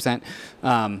 90%.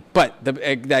 But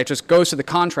that just goes to the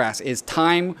contrast is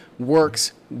time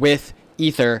works with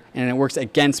Ether and it works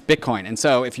against Bitcoin. And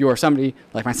so if you are somebody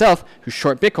like myself who's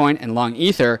short Bitcoin and long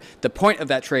Ether, the point of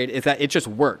that trade is that it just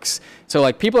works.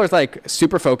 So people are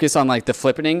super focused on the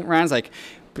flippening rounds.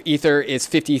 Ether is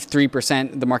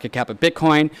 53% the market cap of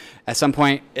Bitcoin. At some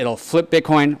point it'll flip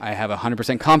Bitcoin. I have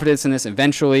 100% confidence in this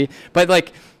eventually,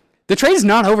 but the trade's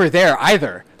not over there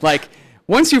either.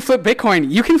 Once you flip Bitcoin,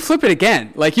 you can flip it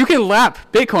again. You can lap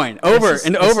Bitcoin over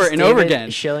and over again.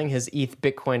 Shilling his ETH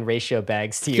Bitcoin ratio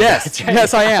bags to you. Yes,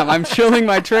 yes, I am. I'm shilling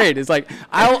my trade. It's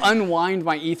I'll unwind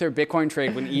my Ether Bitcoin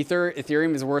trade when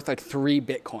Ethereum is worth 3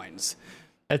 Bitcoins.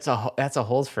 That's a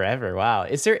hold forever. Wow.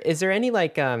 Is there any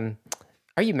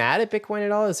are you mad at Bitcoin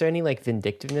at all? Is there any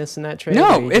vindictiveness in that trade?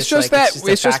 No, it's just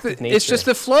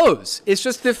the flows. It's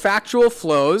just the factual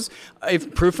flows.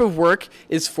 If proof of work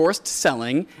is forced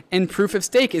selling and proof of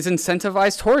stake is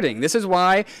incentivized hoarding. This is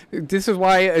why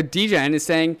DGen is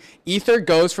saying Ether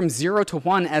goes from 0 to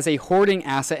 1 as a hoarding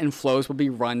asset and flows will be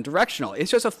run directional.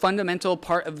 It's just a fundamental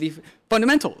part of the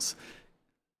fundamentals.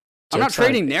 I'm not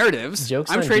trading narratives.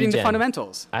 I'm trading the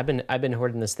fundamentals. I've been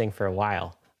hoarding this thing for a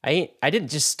while. I didn't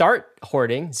just start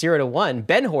hoarding 0 to 1.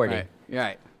 Been hoarding.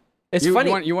 Right. It's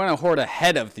funny. You want to hoard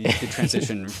ahead of the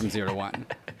transition from 0 to 1.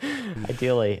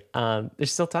 Ideally,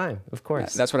 there's still time, of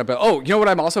course. That's what you know what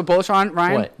I'm also bullish on,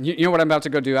 Ryan? What? You know what I'm about to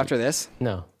go do after this?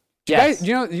 No.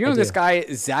 You know this guy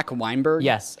Zach Weinberg?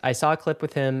 Yes, I saw a clip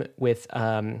with him with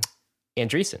Mark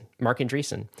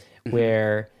Andreessen,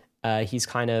 where he's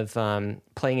kind of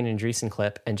playing an Andreessen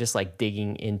clip and just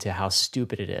digging into how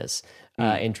stupid it is.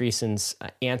 Andreessen's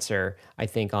answer, I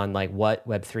think, on what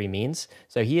Web3 means.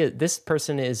 So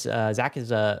Zach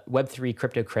is a Web3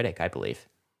 crypto critic, I believe.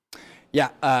 Yeah.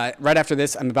 Right after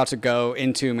this, I'm about to go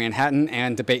into Manhattan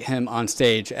and debate him on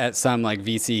stage at some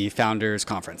VC founders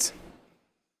conference.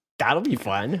 That'll be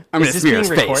fun. I'm going to smear his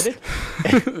face.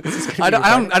 I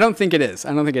don't think it is.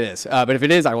 But if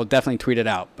it is, I will definitely tweet it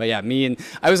out. But yeah,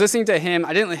 I was listening to him.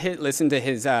 I didn't listen to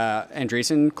his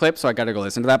Andreessen clip, so I got to go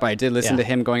listen to that. But I did listen to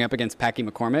him going up against Packy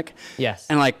McCormick. Yes.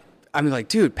 And I'm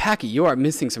dude, Packy, you are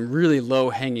missing some really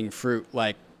low hanging fruit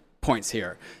points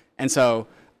here. And so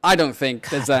I don't think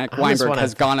that Zach Weinberg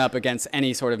has gone up against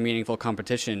any sort of meaningful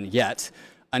competition yet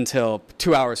until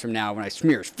 2 hours from now when I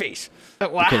smear his face.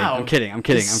 Wow. I'm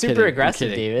kidding. Super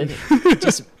aggressive, David.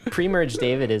 Just pre-merge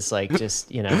David is he's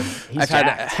I've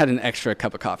had an extra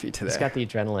cup of coffee today. He's got the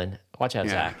adrenaline. Watch out,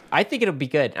 Zach. I think it'll be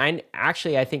good. I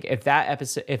think if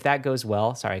that goes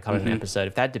well, sorry, I called it an episode.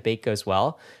 If that debate goes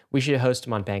well, we should host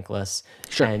him on Bankless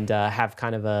and have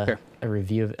kind of a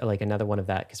review of another one of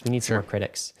that, because we need some more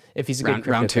critics. If he's a good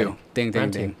round 2.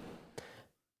 critic. Ding.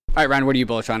 All right, Ryan, what are you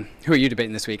bullish on? Who are you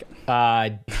debating this week?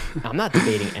 I'm not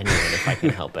debating anyone if I can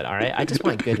help it. All right. I just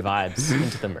want good vibes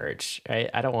into the merge. Right.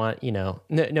 I don't want,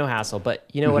 no hassle, but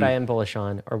you know what I am bullish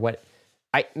on, or what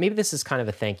maybe this is kind of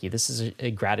a thank you. This is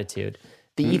a gratitude.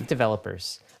 The ETH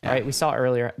developers. Yeah. All right. We saw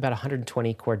earlier about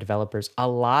 120 core developers. A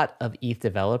lot of ETH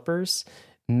developers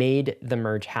made the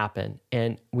merge happen.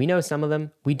 And we know some of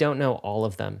them. We don't know all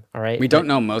of them. All right. We don't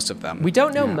know most of them. We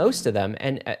don't know most of them.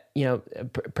 And,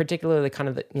 particularly kind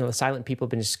of the silent people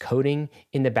have been just coding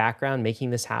in the background,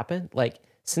 making this happen. Like,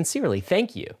 sincerely,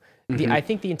 thank you. I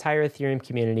think the entire Ethereum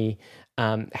community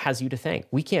has you to thank.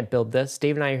 We can't build this.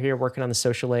 Dave and I are here working on the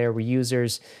social layer. We're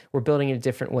users. We're building it a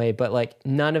different way. But like,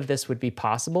 none of this would be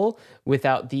possible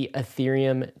without the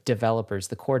Ethereum developers,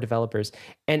 the core developers.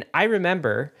 And I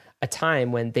remember a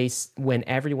time when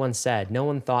everyone said no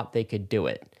one thought they could do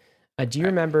it. Do you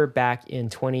remember back in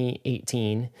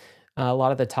 2018? A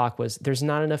lot of the talk was there's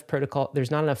not enough protocol,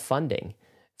 there's not enough funding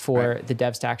for the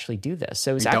devs to actually do this.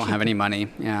 So we don't have any money.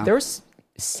 Yeah, there was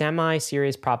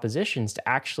semi-serious propositions to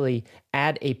actually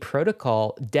add a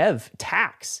protocol dev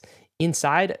tax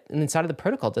inside of the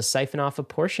protocol to siphon off a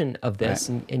portion of this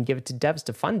and give it to devs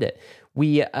to fund it.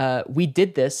 We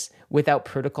did this without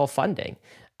protocol funding.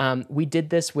 We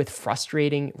did this with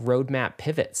frustrating roadmap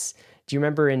pivots. Do you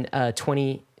remember in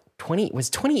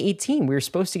 2018, we were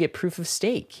supposed to get proof of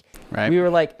stake. Right. We were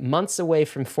like months away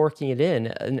from forking it in,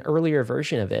 an earlier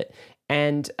version of it.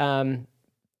 And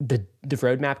the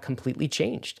roadmap completely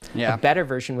changed. Yeah. A better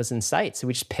version was in sight. So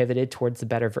we just pivoted towards the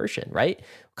better version, right?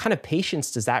 What kind of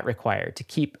patience does that require to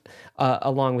keep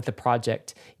along with the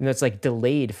project? It's like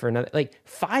delayed for another,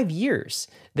 5 years.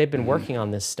 They've been working on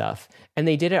this stuff, and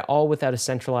they did it all without a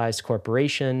centralized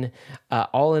corporation,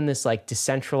 all in this like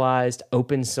decentralized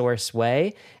open source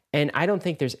way. And I don't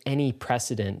think there's any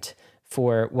precedent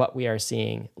for what we are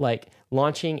seeing, like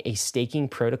launching a staking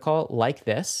protocol like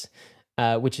this,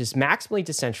 which is maximally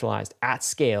decentralized at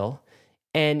scale,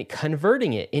 and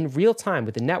converting it in real time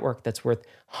with a network that's worth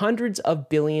hundreds of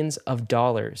billions of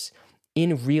dollars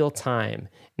in real time.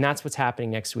 And that's what's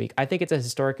happening next week. I think it's a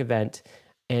historic event,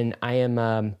 and I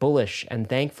am bullish and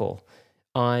thankful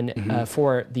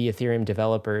for the Ethereum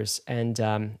developers. And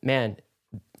man,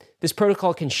 this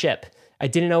protocol can ship. I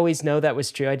didn't always know that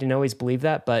was true. I didn't always believe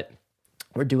that, but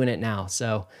we're doing it now.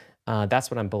 So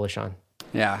that's what I'm bullish on.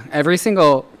 Yeah, every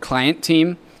single client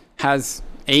team has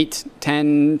 8,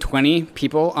 10, 20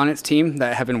 people on its team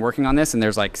that have been working on this, and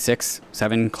there's like 6,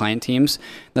 7 client teams.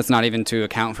 That's not even to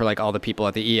account for like all the people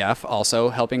at the EF also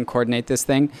helping coordinate this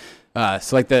thing. So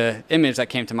like the image that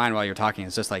came to mind while you're talking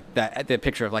is just like the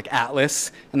picture of like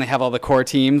Atlas, and they have all the core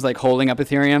teams like holding up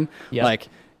Ethereum. Yep. Like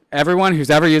everyone who's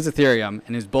ever used Ethereum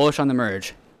and is bullish on the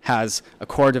merge has a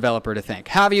core developer to thank.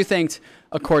 Have you thanked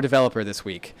a core developer this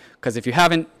week? Because if you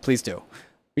haven't, please do.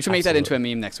 We should make that into a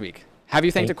meme next week. Have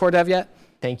you thanked a core dev yet?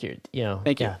 Thank you.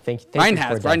 Thank you. Yeah, thank Ryan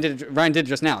has. Ryan did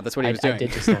just now. That's what he was doing. I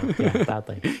did just now. Yeah,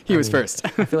 gladly. He was first.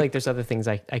 I feel like there's other things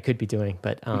I could be doing,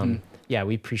 but yeah,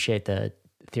 we appreciate the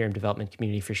Ethereum development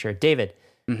community for sure. David,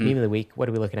 meme of the week. What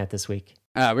are we looking at this week?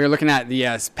 We were looking at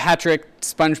the Patrick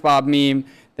SpongeBob meme.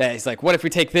 That is like, what if we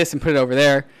take this and put it over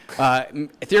there?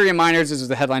 Ethereum miners, this was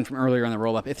the headline from earlier on the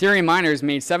roll-up. Ethereum miners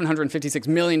made $756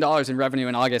 million in revenue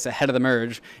in August ahead of the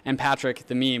merge. And Patrick,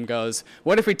 the meme, goes,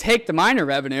 what if we take the miner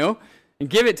revenue and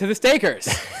give it to the stakers?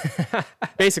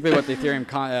 Basically what the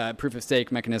Ethereum proof of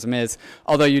stake mechanism is.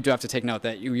 Although you do have to take note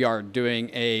that you are doing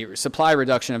a supply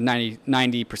reduction of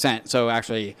 90%. So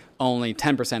actually only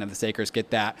 10% of the stakers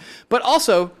get that. But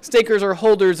also stakers are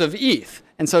holders of ETH.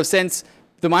 And so since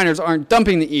the miners aren't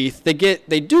dumping the ETH,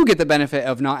 they do get the benefit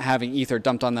of not having Ether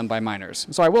dumped on them by miners.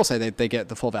 So I will say they get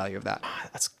the full value of that.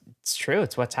 It's true.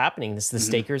 It's what's happening. The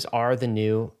stakers are the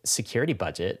new security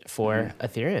budget for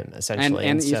Ethereum, essentially.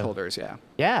 And ETH holders, yeah.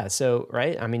 Yeah. So,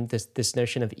 right. I mean, this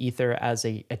notion of Ether as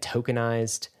a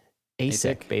tokenized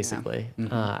ASIC basically,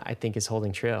 I think is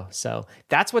holding true. So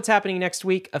that's what's happening next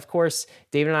week. Of course,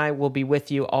 David and I will be with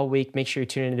you all week. Make sure you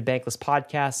tune into Bankless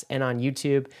Podcasts and on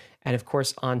YouTube, and of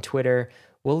course on Twitter.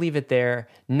 We'll leave it there.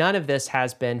 None of this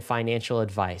has been financial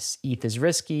advice. ETH is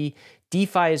risky.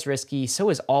 DeFi is risky.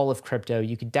 So is all of crypto.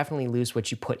 You could definitely lose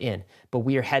what you put in. But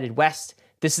we are headed west.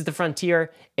 This is the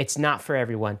frontier. It's not for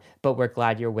everyone, but we're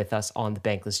glad you're with us on the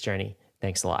Bankless journey.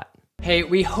 Thanks a lot. Hey,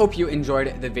 we hope you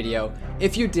enjoyed the video.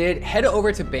 If you did, head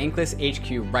over to Bankless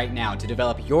HQ right now to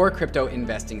develop your crypto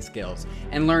investing skills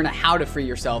and learn how to free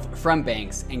yourself from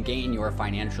banks and gain your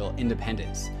financial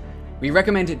independence. We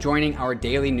recommend joining our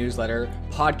daily newsletter,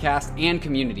 podcast, and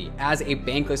community as a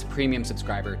Bankless Premium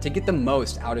subscriber to get the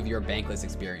most out of your Bankless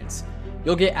experience.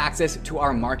 You'll get access to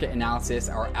our market analysis,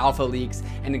 our alpha leaks,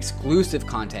 and exclusive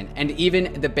content, and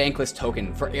even the Bankless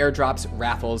token for airdrops,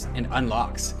 raffles, and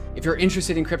unlocks. If you're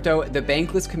interested in crypto, the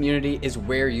Bankless community is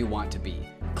where you want to be.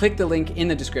 Click the link in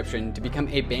the description to become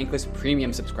a Bankless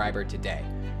Premium subscriber today.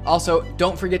 Also,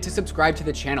 don't forget to subscribe to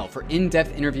the channel for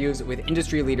in-depth interviews with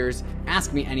industry leaders,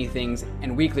 Ask Me Anythings,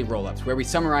 and weekly roll-ups where we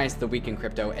summarize the week in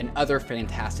crypto and other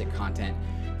fantastic content.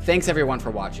 Thanks everyone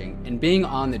for watching and being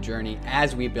on the journey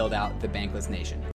as we build out the Bankless Nation.